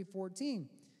Exodus 3:14. It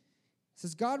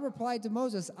says, God replied to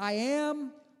Moses, I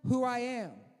am who I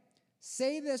am.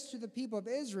 Say this to the people of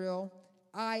Israel,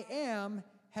 I am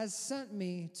has sent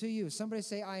me to you. Somebody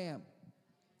say, I am.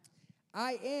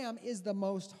 I am is the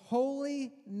most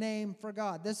holy name for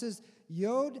God. This is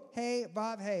Yod, He,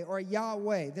 Vav, He, or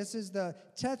Yahweh. This is the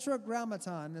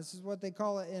Tetragrammaton. This is what they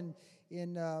call it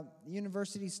in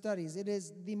university studies. It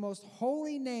is the most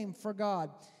holy name for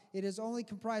God. It is only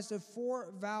comprised of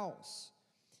 4 vowels.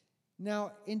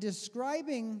 Now, in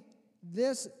describing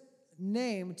this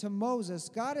name to Moses,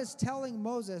 God is telling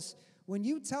Moses, when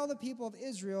you tell the people of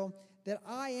Israel that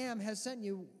I am has sent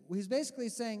you, he's basically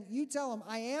saying, you tell them,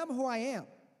 I am who I am.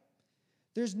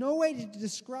 There's no way to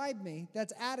describe me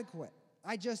that's adequate.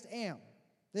 I just am.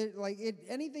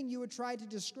 Anything you would try to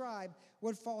describe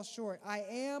would fall short. I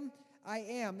am.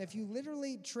 If you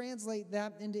literally translate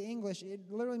that into English, it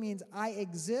literally means I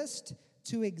exist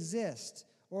to exist,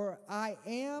 or I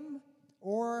am,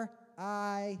 or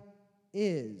I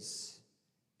is.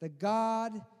 The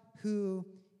God who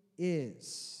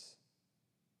is.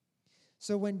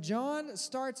 So when John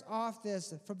starts off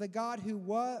this from the God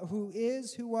who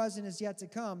is, who was, and is yet to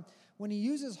come, when he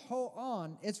uses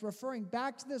ho-on, it's referring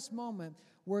back to this moment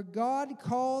where God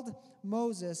called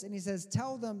Moses and he says,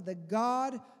 tell them the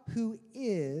God who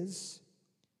is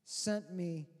sent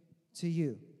me to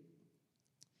you.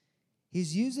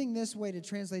 He's using this way to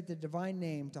translate the divine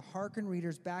name to hearken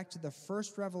readers back to the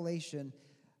first revelation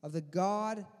of the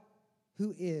God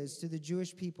who is to the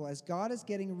Jewish people as God is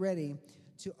getting ready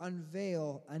to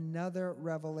unveil another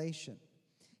revelation.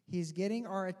 He's getting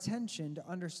our attention to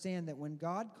understand that when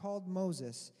God called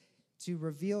Moses to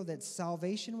reveal that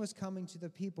salvation was coming to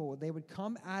the people, they would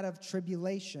come out of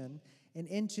tribulation and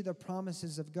into the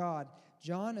promises of God,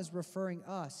 John is referring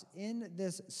us in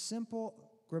this simple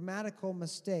grammatical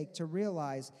mistake to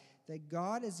realize that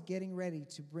God is getting ready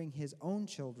to bring his own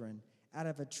children out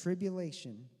of a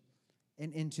tribulation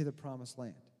and into the promised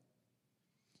land.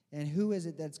 And who is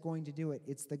it that's going to do it?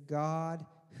 It's the God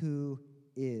who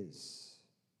is.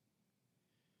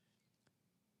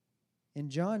 And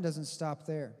John doesn't stop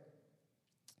there.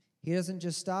 He doesn't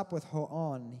just stop with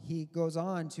ho-on. He goes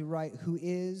on to write who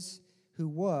is, who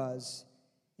was,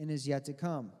 and is yet to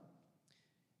come.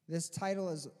 This title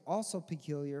is also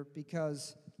peculiar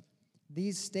because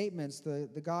these statements,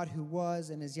 the God who was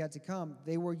and is yet to come,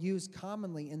 they were used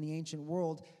commonly in the ancient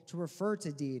world to refer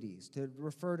to deities, to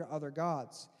refer to other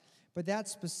gods. But that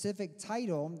specific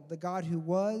title, the God who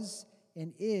was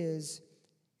and is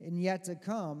and yet to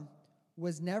come,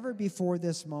 was never before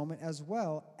this moment as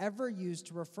well ever used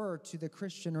to refer to the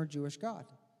Christian or Jewish God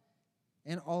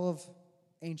in all of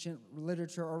ancient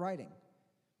literature or writing.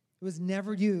 It was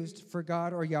never used for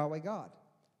God or Yahweh God,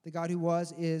 the God who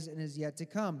was, is, and is yet to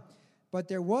come. But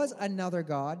there was another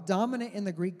God, dominant in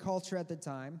the Greek culture at the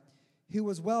time, who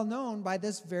was well known by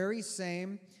this very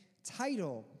same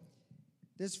title.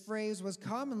 This phrase was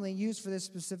commonly used for this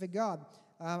specific God.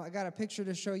 I got a picture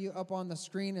to show you up on the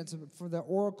screen. It's for the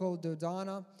Oracle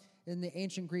Dodona in the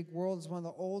ancient Greek world. It's one of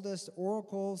the oldest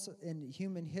oracles in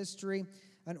human history.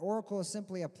 An oracle is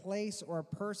simply a place or a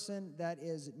person that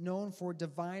is known for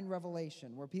divine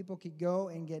revelation, where people could go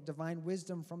and get divine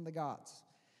wisdom from the gods.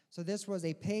 So this was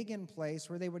a pagan place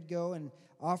where they would go and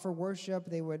offer worship.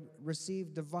 They would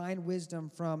receive divine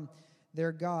wisdom from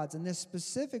their gods. And this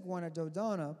specific one at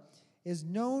Dodona is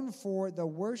known for the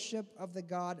worship of the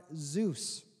god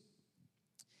Zeus.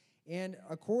 And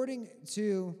according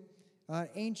to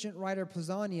ancient writer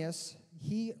Pausanias,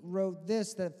 he wrote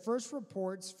this, that first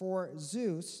reports for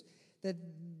Zeus that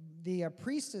the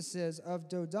priestesses of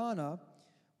Dodona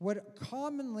would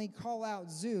commonly call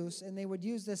out Zeus, and they would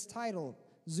use this title: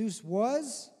 Zeus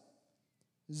was,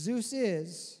 Zeus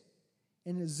is,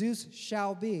 and Zeus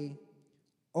shall be,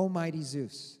 Almighty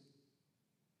Zeus.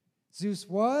 Zeus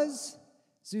was,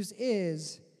 Zeus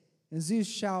is, and Zeus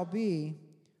shall be,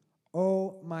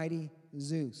 Almighty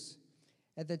Zeus.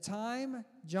 At the time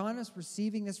John is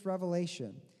receiving this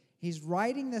revelation, he's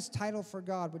writing this title for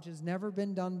God, which has never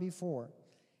been done before.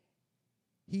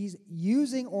 He's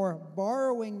using or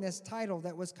borrowing this title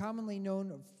that was commonly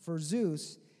known for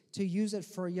Zeus to use it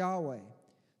for Yahweh.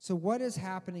 So what is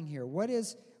happening here? What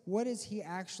is he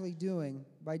actually doing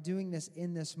by doing this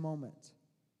in this moment?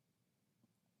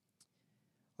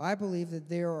 I believe that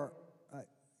there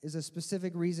is a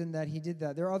specific reason that he did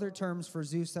that. There are other terms for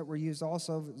Zeus that were used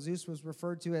also. Zeus was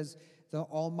referred to as the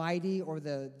Almighty or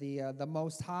the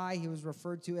Most High. He was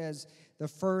referred to as the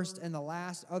first and the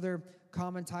last. Other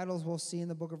common titles we'll see in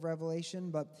the book of Revelation.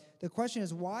 But the question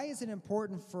is, why is it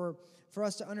important for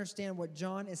us to understand what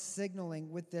John is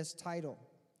signaling with this title?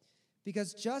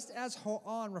 Because just as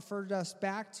Ho'an referred us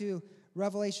back to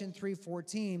Revelation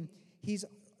 3:14, he's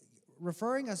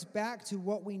referring us back to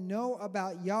what we know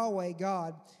about Yahweh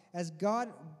God as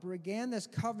God began this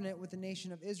covenant with the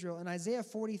nation of Israel. In Isaiah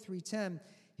 43:10,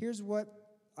 here's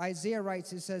what Isaiah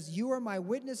writes. It says, "You are my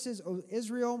witnesses, O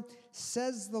Israel,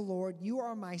 says the Lord. You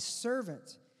are my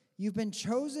servant. You've been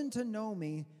chosen to know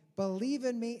me. Believe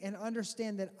in me and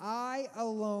understand that I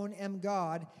alone am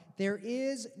God. There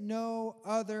is no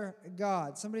other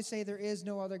God." Somebody say, there is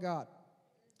no other God.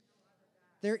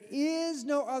 There is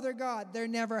no other God. There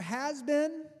never has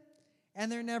been,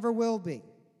 and there never will be.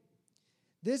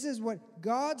 This is what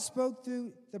God spoke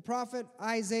through the prophet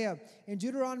Isaiah. In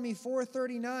Deuteronomy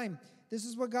 4:39, this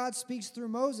is what God speaks through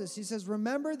Moses. He says,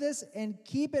 "Remember this and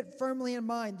keep it firmly in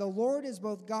mind. The Lord is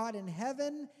both God in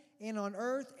heaven and on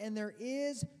earth, and there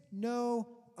is no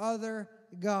other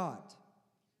God."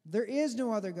 There is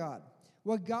no other God.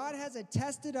 What God has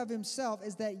attested of himself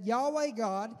is that Yahweh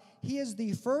God, he is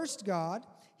the first God,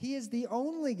 he is the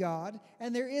only God,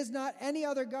 and there is not any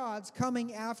other gods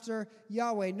coming after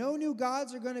Yahweh. No new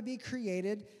gods are going to be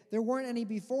created. There weren't any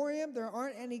before him. There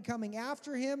aren't any coming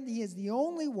after him. He is the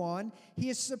only one.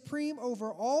 He is supreme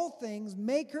over all things,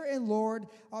 maker and Lord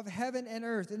of heaven and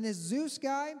earth. And this Zeus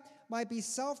guy might be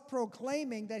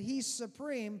self-proclaiming that he's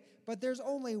supreme, but there's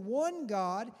only one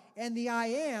God, and the I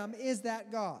Am is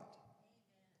that God.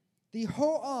 The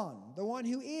Ho'an, the one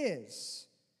who is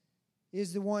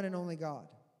the one and only God.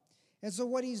 And so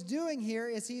what he's doing here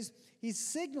is he's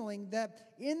signaling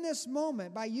that in this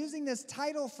moment, by using this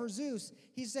title for Zeus,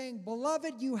 he's saying,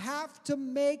 beloved, you have to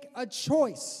make a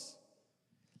choice.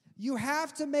 You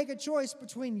have to make a choice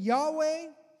between Yahweh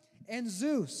and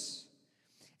Zeus.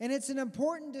 And it's an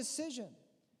important decision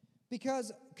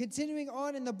because continuing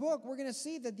on in the book, we're going to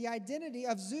see that the identity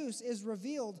of Zeus is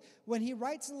revealed when he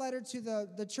writes a letter to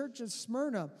the church of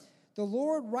Smyrna. The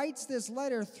Lord writes this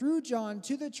letter through John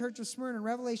to the church of Smyrna in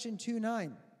Revelation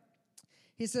 2:9.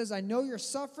 He says, "I know your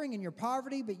suffering and your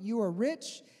poverty, but you are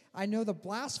rich. I know the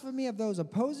blasphemy of those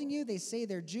opposing you. They say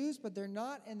they're Jews, but they're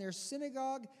not, and their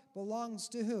synagogue belongs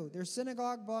to who? Their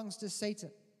synagogue belongs to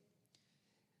Satan."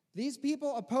 These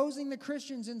people opposing the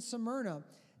Christians in Smyrna,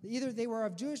 either they were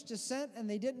of Jewish descent and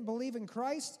they didn't believe in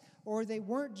Christ, or they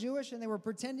weren't Jewish and they were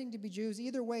pretending to be Jews.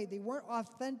 Either way, they weren't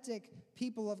authentic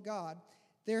people of God.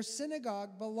 Their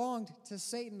synagogue belonged to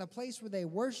Satan. The place where they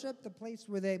worshiped, the place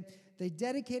where they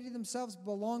dedicated themselves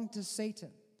belonged to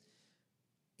Satan.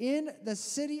 In the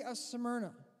city of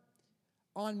Smyrna,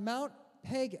 on Mount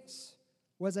Pagus,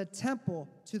 was a temple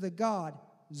to the god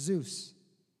Zeus.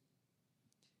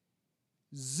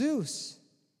 Zeus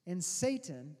and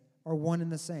Satan are one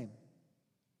and the same.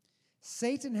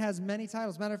 Satan has many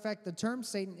titles. Matter of fact, the term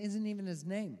Satan isn't even his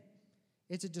name.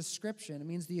 It's a description. It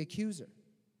means the accuser.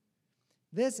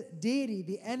 This deity,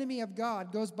 the enemy of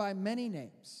God, goes by many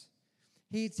names.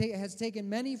 He has taken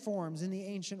many forms in the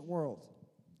ancient world.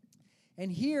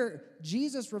 And here,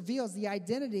 Jesus reveals the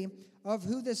identity of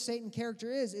who this Satan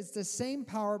character is. It's the same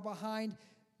power behind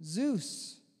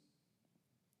Zeus.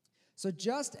 So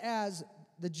just as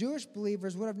the Jewish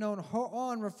believers would have known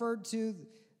Ho'on referred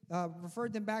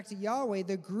them back to Yahweh,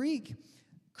 the Greek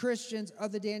Christians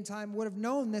of the day and time would have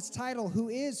known this title, who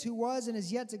is, who was, and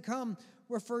is yet to come,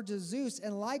 referred to Zeus,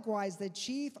 and likewise the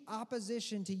chief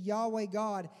opposition to Yahweh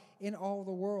God in all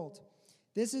the world.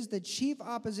 This is the chief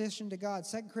opposition to God.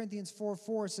 2 Corinthians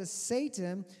 4:4 says,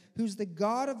 Satan, who's the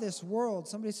god of this world.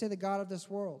 Somebody say the god of this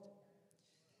world.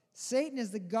 Satan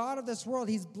is the god of this world.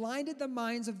 He's blinded the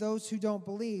minds of those who don't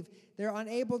believe. They're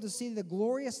unable to see the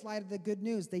glorious light of the good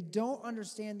news. They don't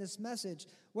understand this message.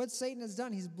 What Satan has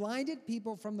done, he's blinded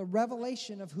people from the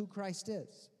revelation of who Christ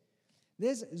is.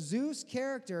 This Zeus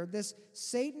character, this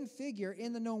Satan figure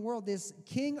in the known world, this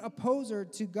king opposer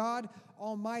to God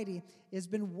Almighty, has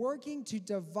been working to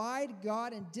divide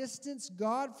God and distance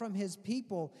God from his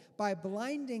people by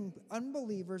blinding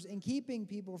unbelievers and keeping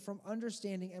people from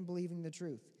understanding and believing the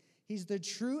truth. He's the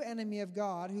true enemy of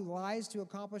God who lies to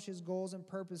accomplish his goals and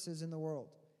purposes in the world.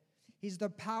 He's the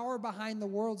power behind the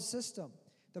world system,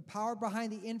 the power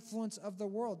behind the influence of the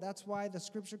world. That's why the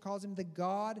scripture calls him the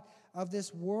god of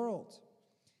this world.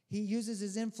 He uses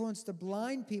his influence to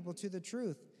blind people to the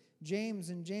truth.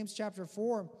 In James chapter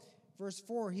 4, verse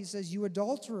 4, he says, you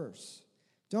adulterers,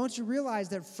 don't you realize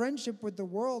that friendship with the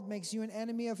world makes you an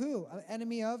enemy of who? An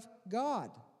enemy of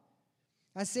God.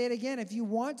 I say it again, if you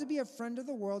want to be a friend of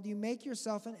the world, you make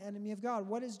yourself an enemy of God.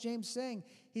 What is James saying?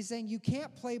 He's saying you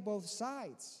can't play both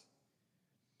sides.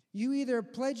 You either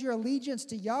pledge your allegiance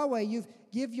to Yahweh, you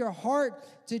give your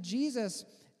heart to Jesus,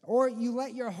 or you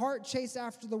let your heart chase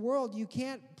after the world. You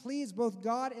can't please both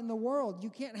God and the world. You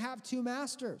can't have two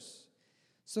masters.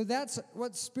 So that's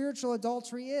what spiritual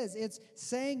adultery is. It's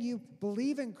saying you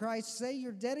believe in Christ, say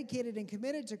you're dedicated and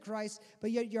committed to Christ,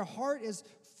 but yet your heart is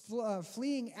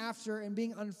fleeing after and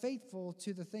being unfaithful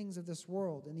to the things of this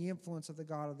world and the influence of the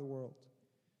God of the world.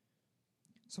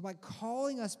 So by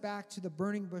calling us back to the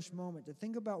burning bush moment, to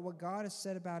think about what God has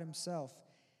said about himself,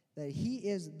 that he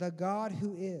is the God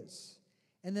who is,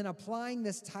 and then applying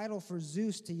this title for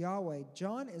Zeus to Yahweh,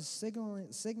 John is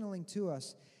signaling to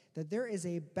us that there is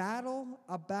a battle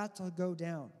about to go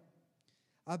down.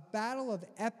 A battle of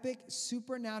epic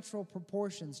supernatural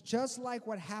proportions, just like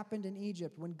what happened in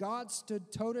Egypt when God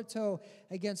stood toe-to-toe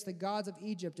against the gods of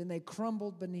Egypt and they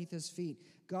crumbled beneath his feet.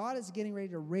 God is getting ready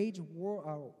to wage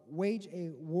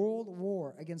a world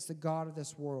war against the God of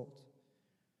this world.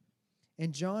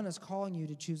 And John is calling you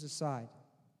to choose a side,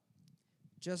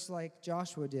 just like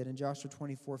Joshua did in Joshua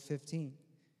 24:15. He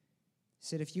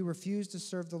said, if you refuse to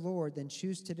serve the Lord, then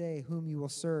choose today whom you will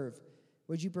serve.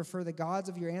 Would you prefer the gods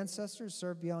of your ancestors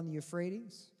served beyond the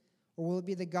Euphrates? Or will it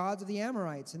be the gods of the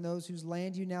Amorites and those whose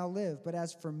land you now live? But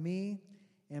as for me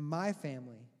and my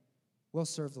family, we'll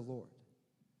serve the Lord.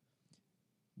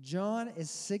 John is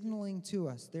signaling to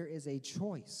us there is a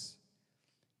choice.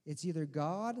 It's either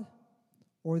God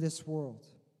or this world.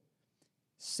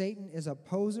 Satan is a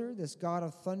poser. This god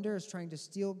of thunder is trying to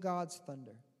steal God's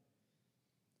thunder.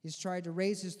 He's tried to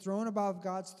raise his throne above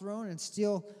God's throne and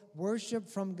steal worship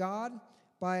from God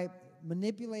by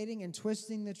manipulating and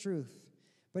twisting the truth.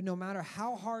 But no matter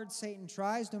how hard Satan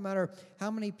tries, no matter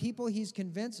how many people he's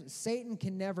convinced, Satan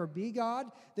can never be God.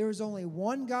 There is only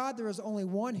one God. There is only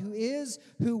one who is,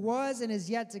 who was, and is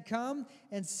yet to come.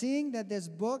 And seeing that this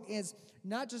book is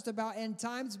not just about end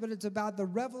times, but it's about the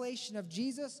revelation of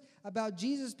Jesus, about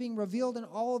Jesus being revealed in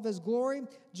all of his glory,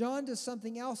 John does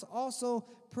something else also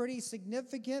pretty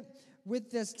significant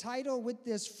with this title, with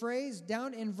this phrase,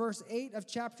 down in verse 8 of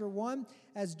chapter 1,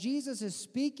 as Jesus is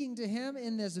speaking to him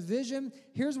in this vision,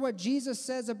 here's what Jesus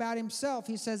says about himself.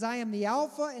 He says, I am the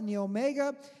Alpha and the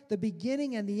Omega, the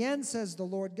beginning and the end, says the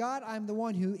Lord God. I'm the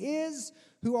one who is,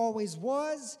 who always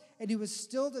was, and who is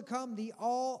still to come, the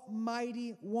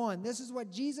Almighty One. This is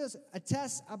what Jesus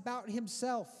attests about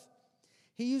himself.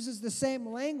 He uses the same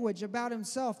language about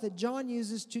himself that John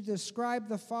uses to describe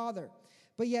the Father.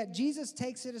 But yet Jesus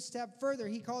takes it a step further.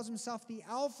 He calls himself the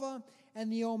Alpha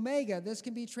and the Omega. This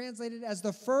can be translated as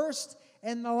the first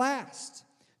and the last.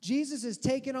 Jesus is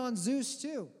taking on Zeus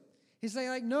too. He's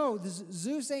saying, no,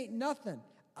 Zeus ain't nothing.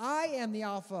 I am the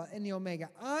Alpha and the Omega.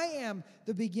 I am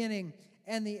the beginning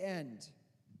and the end.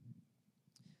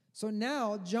 So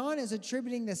now John is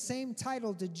attributing the same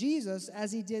title to Jesus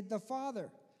as he did the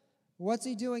Father. What's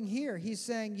he doing here? He's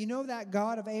saying, you know that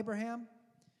God of Abraham,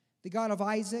 the God of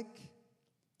Isaac,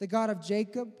 the God of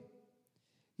Jacob?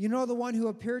 You know the one who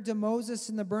appeared to Moses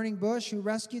in the burning bush, who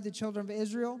rescued the children of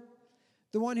Israel?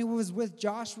 The one who was with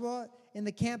Joshua in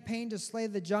the campaign to slay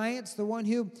the giants? The one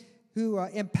who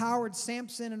empowered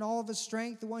Samson in all of his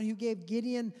strength? The one who gave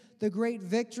Gideon the great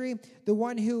victory? The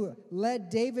one who led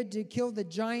David to kill the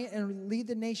giant and lead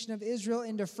the nation of Israel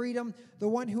into freedom? The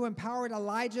one who empowered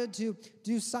Elijah to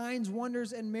do signs,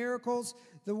 wonders, and miracles?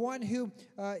 The one who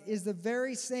is the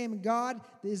very same God,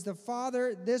 is the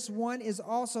Father. This one is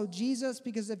also Jesus,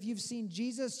 because if you've seen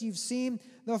Jesus, you've seen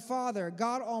the Father.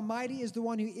 God Almighty is the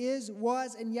one who is,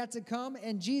 was, and yet to come,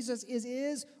 and Jesus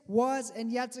is, was,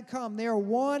 and yet to come. They are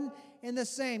one and the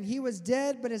same. He was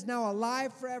dead, but is now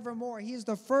alive forevermore. He is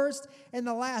the first and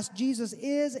the last. Jesus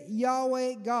is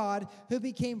Yahweh God, who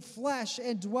became flesh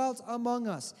and dwelt among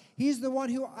us. He's the one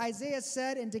who Isaiah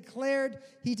said and declared,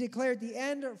 he declared the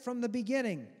end from the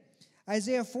beginning.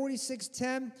 Isaiah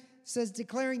 46:10 says,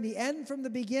 declaring the end from the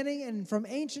beginning and from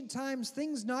ancient times,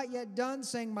 things not yet done,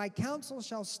 saying, my counsel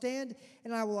shall stand,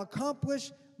 and I will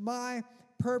accomplish my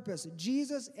purpose.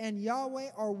 Jesus and Yahweh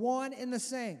are one and the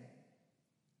same.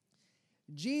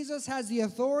 Jesus has the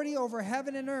authority over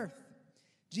heaven and earth.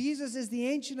 Jesus is the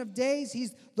Ancient of Days.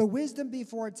 He's the wisdom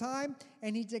before time,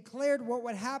 and he declared what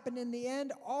would happen in the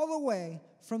end all the way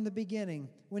from the beginning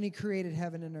when he created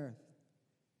heaven and earth.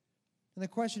 And the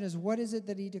question is, what is it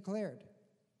that he declared?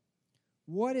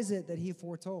 What is it that he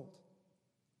foretold?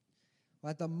 Well,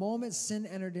 at the moment sin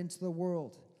entered into the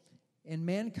world and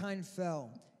mankind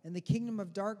fell and the kingdom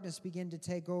of darkness began to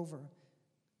take over,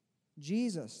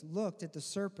 Jesus looked at the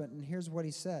serpent, and here's what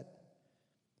he said.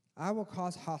 I will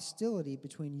cause hostility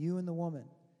between you and the woman,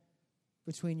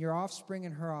 between your offspring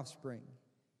and her offspring.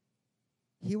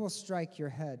 He will strike your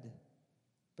head,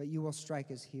 but you will strike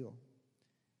his heel.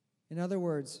 In other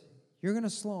words, you're going to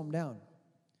slow him down,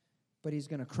 but he's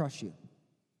going to crush you.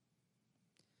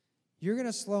 You're going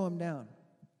to slow him down,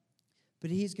 but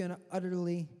he's going to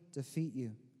utterly defeat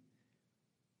you.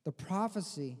 The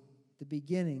prophecy, the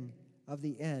beginning of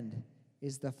the end,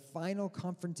 is the final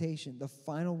confrontation, the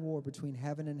final war between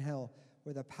heaven and hell,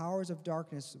 where the powers of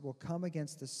darkness will come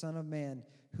against the Son of Man,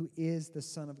 who is the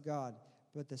Son of God.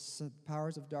 But the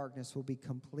powers of darkness will be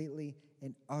completely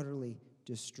and utterly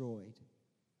destroyed.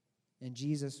 And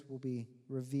Jesus will be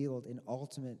revealed in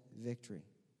ultimate victory.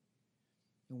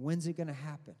 And when's it going to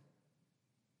happen?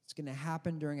 It's going to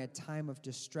happen during a time of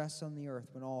distress on the earth,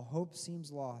 when all hope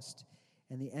seems lost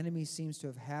and the enemy seems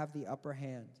to have the upper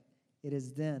hand. It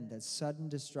is then that sudden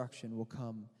destruction will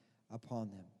come upon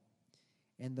them.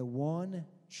 And the one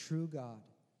true God,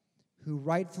 who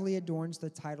rightfully adorns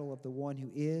the title of the one who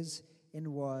is and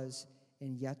was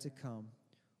and yet to come,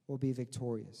 will be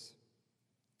victorious.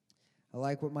 I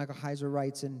like what Michael Heiser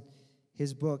writes in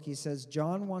his book. He says,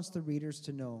 John wants the readers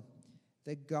to know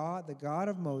that God, the God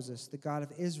of Moses, the God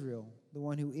of Israel, the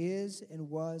one who is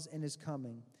and was and is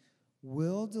coming,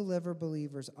 will deliver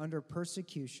believers under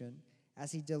persecution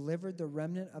as he delivered the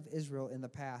remnant of Israel in the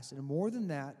past. And more than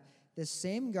that, this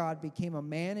same God became a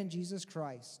man in Jesus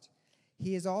Christ.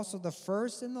 He is also the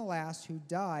first and the last who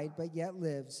died but yet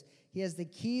lives. He has the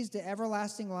keys to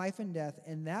everlasting life and death,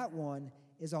 and that one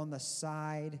is on the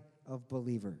side of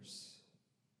believers.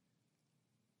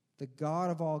 The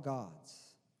God of all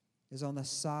gods is on the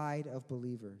side of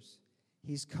believers.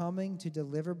 He's coming to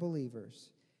deliver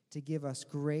believers, to give us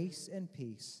grace and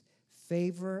peace,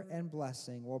 favor and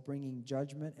blessing, while bringing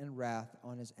judgment and wrath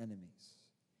on his enemies.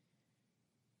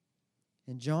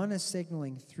 And John is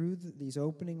signaling through these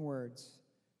opening words,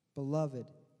 beloved,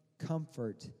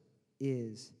 comfort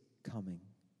is coming.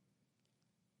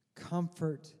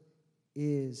 Comfort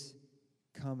is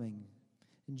coming.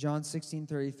 In John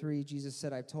 16:33, Jesus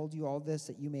said, I've told you all this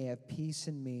that you may have peace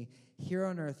in me. Here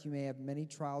on earth you may have many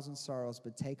trials and sorrows,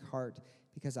 but take heart,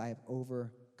 because I have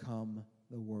overcome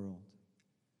the world.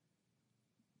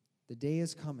 The day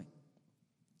is coming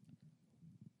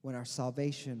when our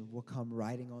salvation will come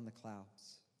riding on the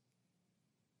clouds.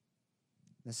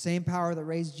 The same power that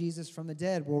raised Jesus from the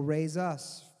dead will raise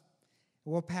us.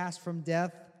 We'll pass from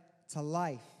death to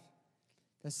life.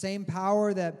 The same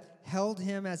power that held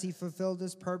him as he fulfilled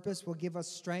his purpose will give us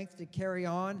strength to carry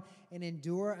on and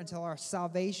endure until our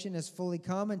salvation is fully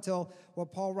come, until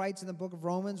what Paul writes in the book of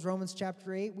Romans, Romans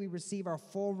chapter 8, we receive our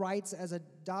full rights as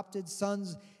adopted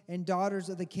sons and daughters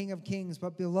of the King of Kings.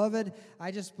 But beloved,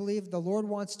 I just believe the Lord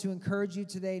wants to encourage you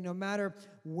today, no matter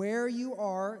where you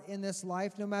are in this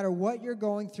life, no matter what you're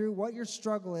going through, what your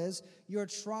struggle is, your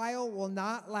trial will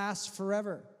not last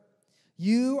forever.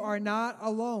 You are not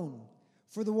alone.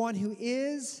 For the one who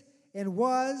is and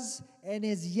was and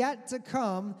is yet to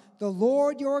come, the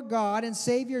Lord your God and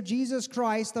Savior Jesus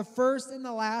Christ, the first and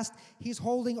the last. He's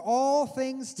holding all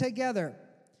things together.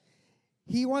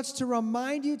 He wants to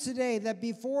remind you today that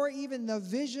before even the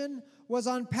vision was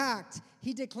unpacked,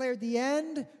 He declared the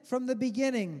end from the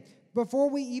beginning. Before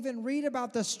we even read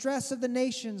about the stress of the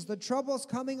nations, the troubles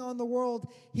coming on the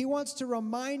world, He wants to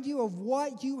remind you of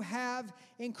what you have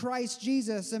in Christ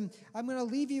Jesus. And I'm going to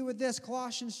leave you with this,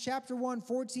 Colossians chapter 1,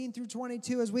 14 through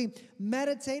 22. As we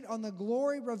meditate on the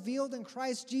glory revealed in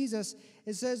Christ Jesus,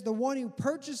 it says, the one who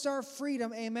purchased our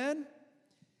freedom, amen?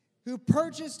 Who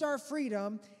purchased our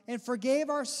freedom and forgave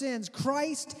our sins.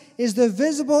 Christ is the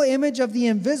visible image of the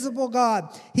invisible God.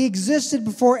 He existed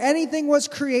before anything was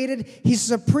created. He's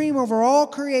supreme over all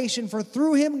creation, for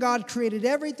through Him God created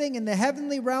everything in the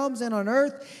heavenly realms and on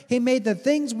earth. He made the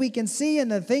things we can see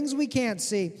and the things we can't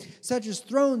see, such as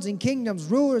thrones and kingdoms,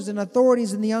 rulers and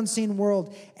authorities in the unseen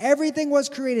world. Everything was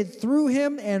created through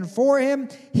Him and for Him.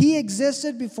 He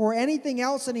existed before anything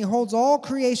else, and He holds all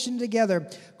creation together.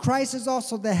 Christ is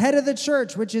also the head of the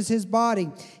church, which is His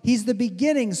body. He's the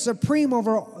beginning, supreme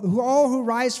over all who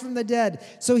rise from the dead.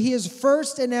 So He is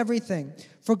first in everything.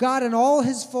 For God in all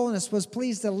His fullness was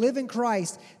pleased to live in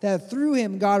Christ, that through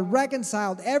Him God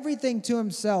reconciled everything to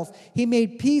Himself. He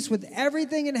made peace with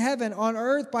everything in heaven, on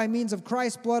earth, by means of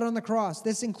Christ's blood on the cross.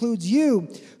 This includes you,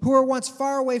 who were once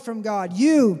far away from God,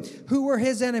 you who were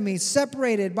His enemies,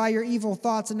 separated by your evil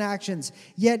thoughts and actions.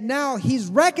 Yet now He's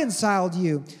reconciled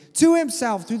you to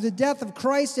Himself through the death of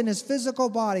Christ in His physical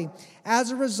body.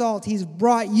 As a result, He's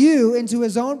brought you into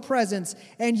His own presence,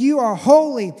 and you are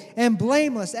holy and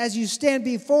blameless as you stand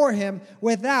before Him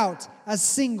without a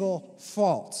single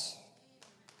fault.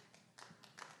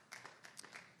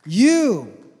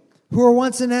 You, who were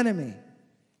once an enemy,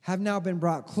 have now been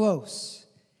brought close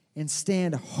and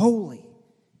stand holy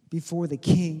before the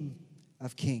King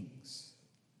of Kings.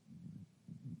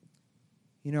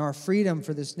 You know, our freedom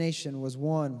for this nation was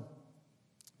won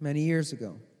many years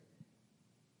ago.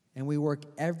 And we work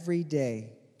every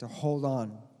day to hold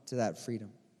on to that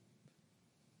freedom.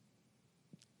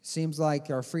 It seems like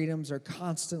our freedoms are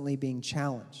constantly being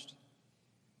challenged.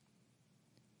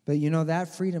 But you know,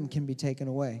 that freedom can be taken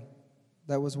away.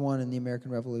 That was won in the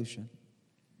American Revolution.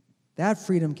 That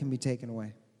freedom can be taken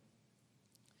away.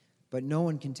 But no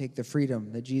one can take the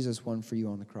freedom that Jesus won for you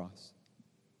on the cross.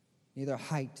 Neither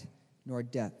height nor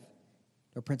depth,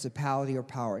 nor principality or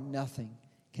power, nothing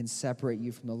can separate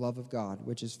you from the love of God,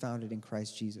 which is founded in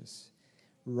Christ Jesus.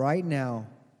 Right now,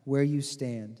 where you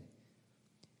stand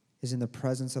is in the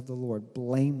presence of the Lord,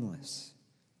 blameless,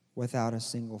 without a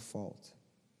single fault.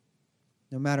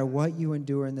 No matter what you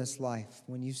endure in this life,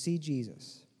 when you see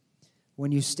Jesus,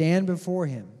 when you stand before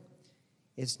Him,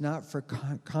 it's not for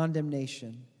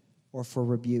condemnation or for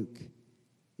rebuke.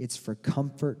 It's for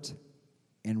comfort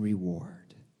and reward.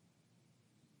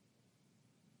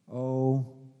 Oh,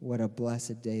 what a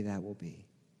blessed day that will be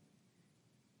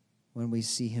when we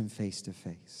see Him face to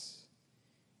face.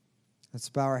 Let's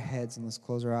bow our heads and let's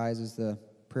close our eyes as the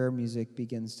prayer music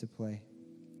begins to play.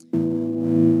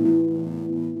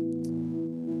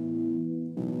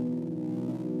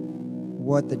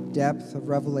 What the depth of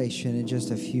revelation in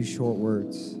just a few short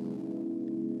words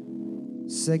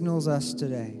signals us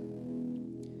today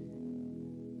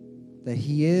that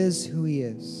He is who He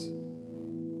is.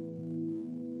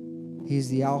 He's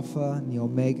the Alpha and the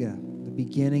Omega, the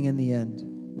beginning and the end.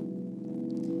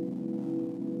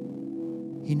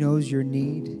 He knows your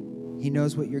need. He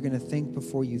knows what you're going to think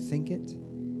before you think it.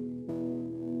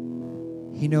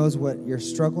 He knows what you're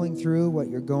struggling through, what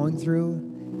you're going through,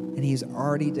 and He's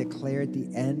already declared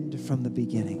the end from the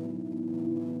beginning.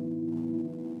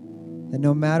 That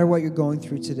no matter what you're going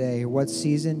through today or what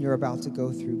season you're about to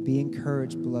go through, be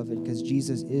encouraged, beloved, because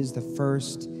Jesus is the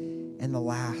first and the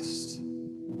last.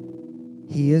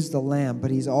 He is the Lamb, but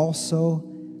He's also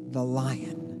the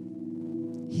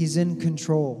Lion. He's in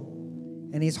control,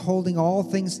 and He's holding all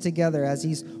things together. As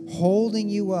He's holding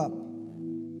you up,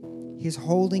 He's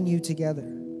holding you together.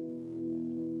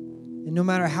 And no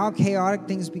matter how chaotic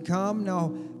things become, no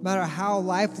matter how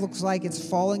life looks like it's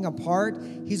falling apart,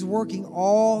 He's working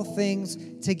all things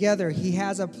together. He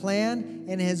has a plan,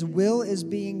 and His will is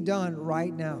being done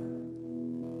right now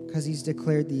because He's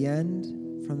declared the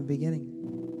end from the beginning.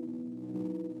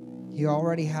 He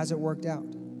already has it worked out.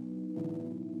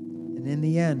 And in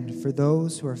the end, for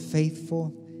those who are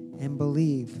faithful and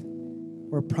believe,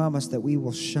 we're promised that we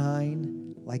will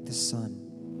shine like the sun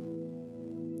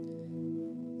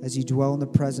as you dwell in the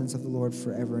presence of the Lord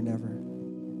forever and ever.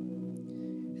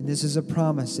 And this is a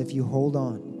promise if you hold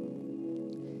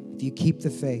on, if you keep the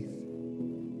faith,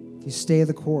 if you stay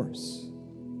the course,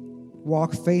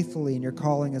 Walk faithfully in your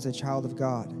calling as a child of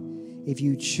God. If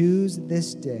you choose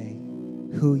this day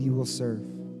who you will serve.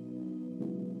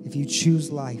 If you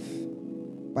choose life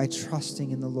by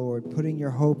trusting in the Lord, putting your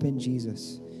hope in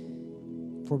Jesus.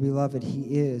 For beloved,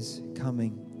 he is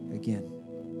coming again.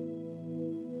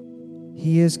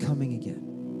 He is coming again.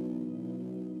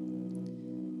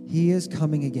 He is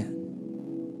coming again.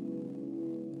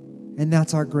 And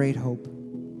that's our great hope.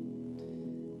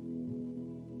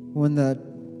 When the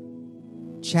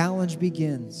challenge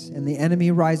begins and the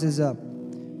enemy rises up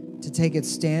to take its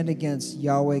stand against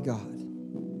Yahweh God,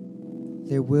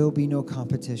 there will be no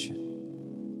competition.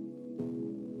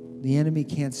 The enemy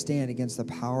can't stand against the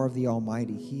power of the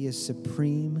Almighty. He is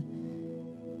supreme,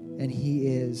 and he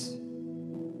is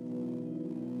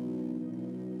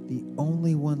the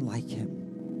only one like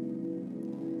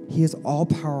him. He is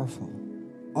all-powerful,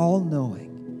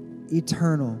 all-knowing,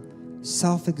 eternal,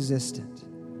 self-existent.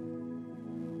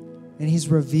 And he's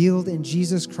revealed in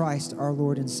Jesus Christ, our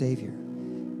Lord and Savior.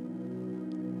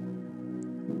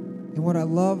 And what I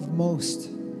love most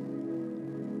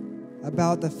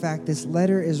about the fact this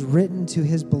letter is written to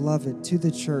his beloved, to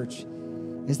the church,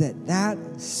 is that that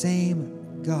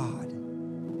same God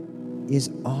is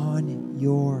on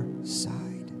your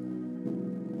side.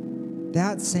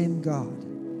 That same God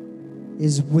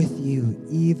is with you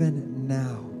even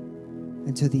now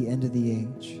until the end of the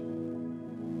age.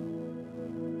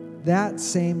 That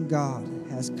same God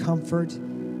has comfort,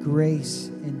 grace,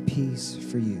 and peace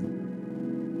for you.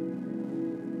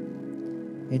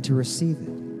 And to receive it,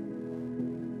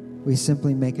 we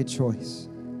simply make a choice.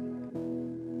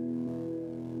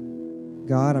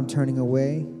 God, I'm turning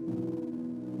away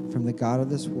from the God of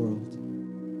this world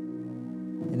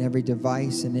and every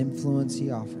device and influence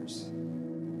he offers.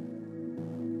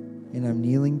 And I'm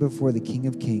kneeling before the King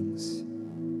of Kings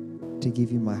to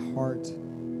give you my heart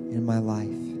and my life.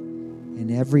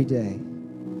 And every day,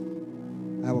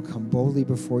 I will come boldly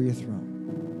before your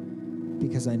throne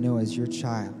because I know as your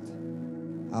child,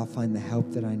 I'll find the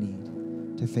help that I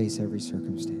need to face every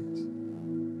circumstance.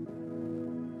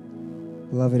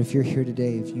 Beloved, if you're here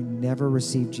today, if you never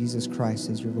received Jesus Christ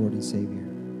as your Lord and Savior,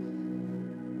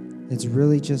 it's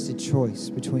really just a choice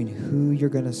between who you're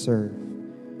going to serve.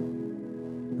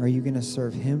 Are you going to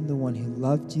serve him, the one who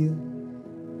loved you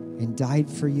and died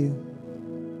for you,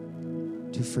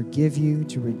 to forgive you,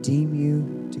 to redeem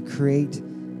you, to create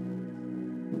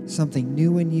something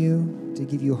new in you, to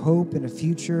give you hope and a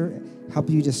future, help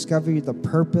you discover the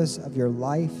purpose of your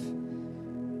life?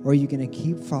 Or are you going to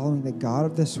keep following the God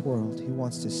of this world who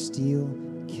wants to steal,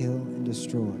 kill, and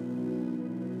destroy?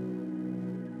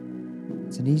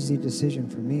 It's an easy decision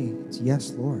for me. It's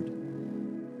yes, Lord.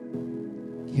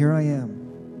 Here I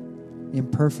am,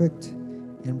 imperfect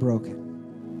and broken,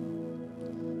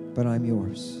 but I'm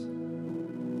yours.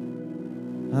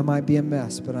 I might be a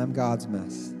mess, but I'm God's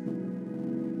mess.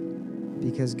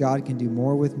 Because God can do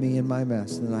more with me in my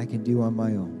mess than I can do on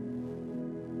my own.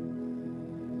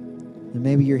 And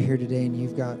maybe you're here today and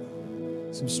you've got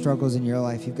some struggles in your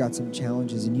life, you've got some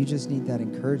challenges, and you just need that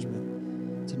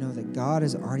encouragement to know that God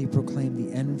has already proclaimed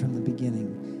the end from the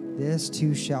beginning. This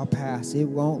too shall pass. It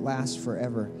won't last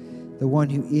forever. The one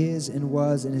who is and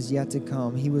was and is yet to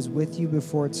come. He was with you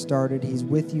before it started. He's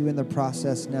with you in the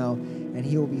process now, and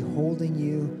he will be holding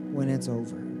you when it's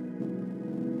over.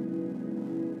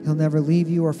 He'll never leave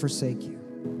you or forsake you.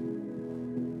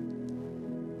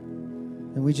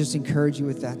 And we just encourage you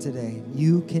with that today.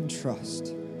 You can trust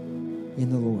in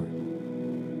the Lord.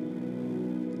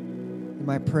 And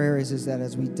my prayer is that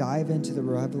as we dive into the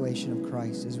revelation of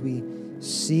Christ, as we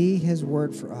see his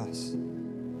word for us,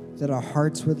 that our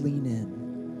hearts would lean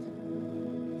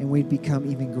in and we'd become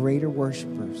even greater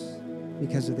worshipers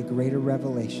because of the greater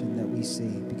revelation that we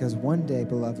see. Because one day,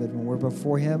 beloved, when we're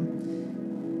before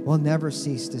him, we'll never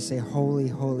cease to say, holy,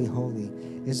 holy, holy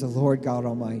is the Lord God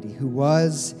Almighty, who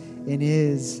was and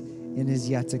is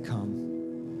yet to come.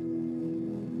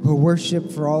 We'll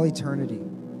worship for all eternity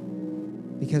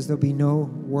because there'll be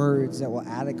no words that will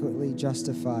adequately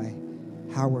justify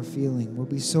how we're feeling. We'll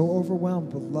be so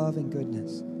overwhelmed with love and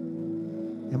goodness.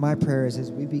 And my prayer is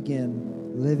as we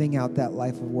begin living out that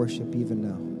life of worship even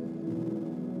now.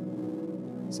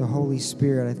 So Holy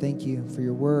Spirit, I thank you for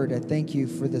your word. I thank you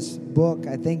for this book.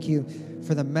 I thank you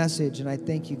for the message. And I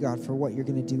thank you, God, for what you're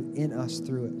going to do in us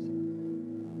through it.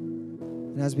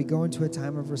 And as we go into a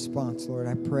time of response, Lord,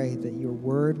 I pray that your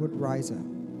word would rise up,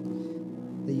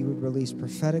 that you would release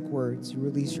prophetic words, you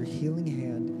release your healing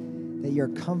hand, that your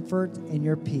comfort and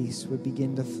your peace would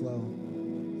begin to flow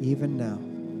even now.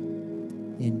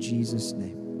 In Jesus'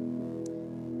 name,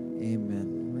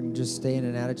 amen. We're going to and just stay in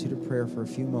an attitude of prayer for a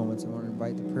few moments. I want to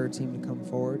invite the prayer team to come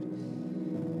forward.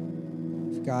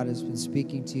 If God has been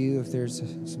speaking to you, if there's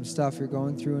some stuff you're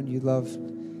going through and you'd love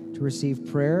to receive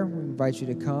prayer, we invite you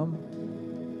to come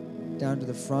down to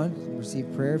the front and receive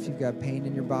prayer. If you've got pain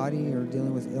in your body or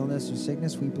dealing with illness or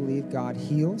sickness, we believe God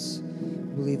heals.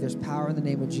 We believe there's power in the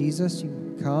name of Jesus. You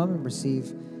can come and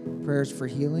receive prayers for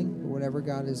healing. Or whatever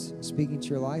God is speaking to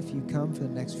your life, you come for the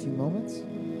next few moments.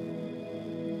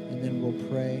 And then we'll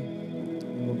pray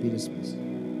and we'll be dismissed.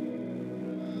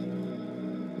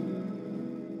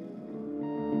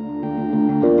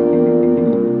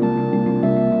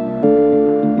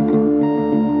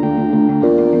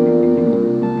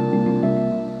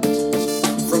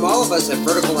 From all of us at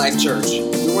Vertical Life Church,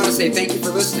 we want to say thank you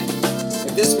for listening.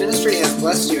 If this ministry has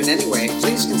blessed you in any way,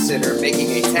 please consider making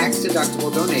a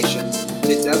tax-deductible donation to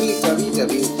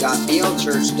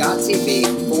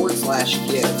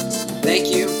www.blchurch.tv/give.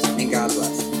 Thank you, and God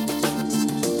bless.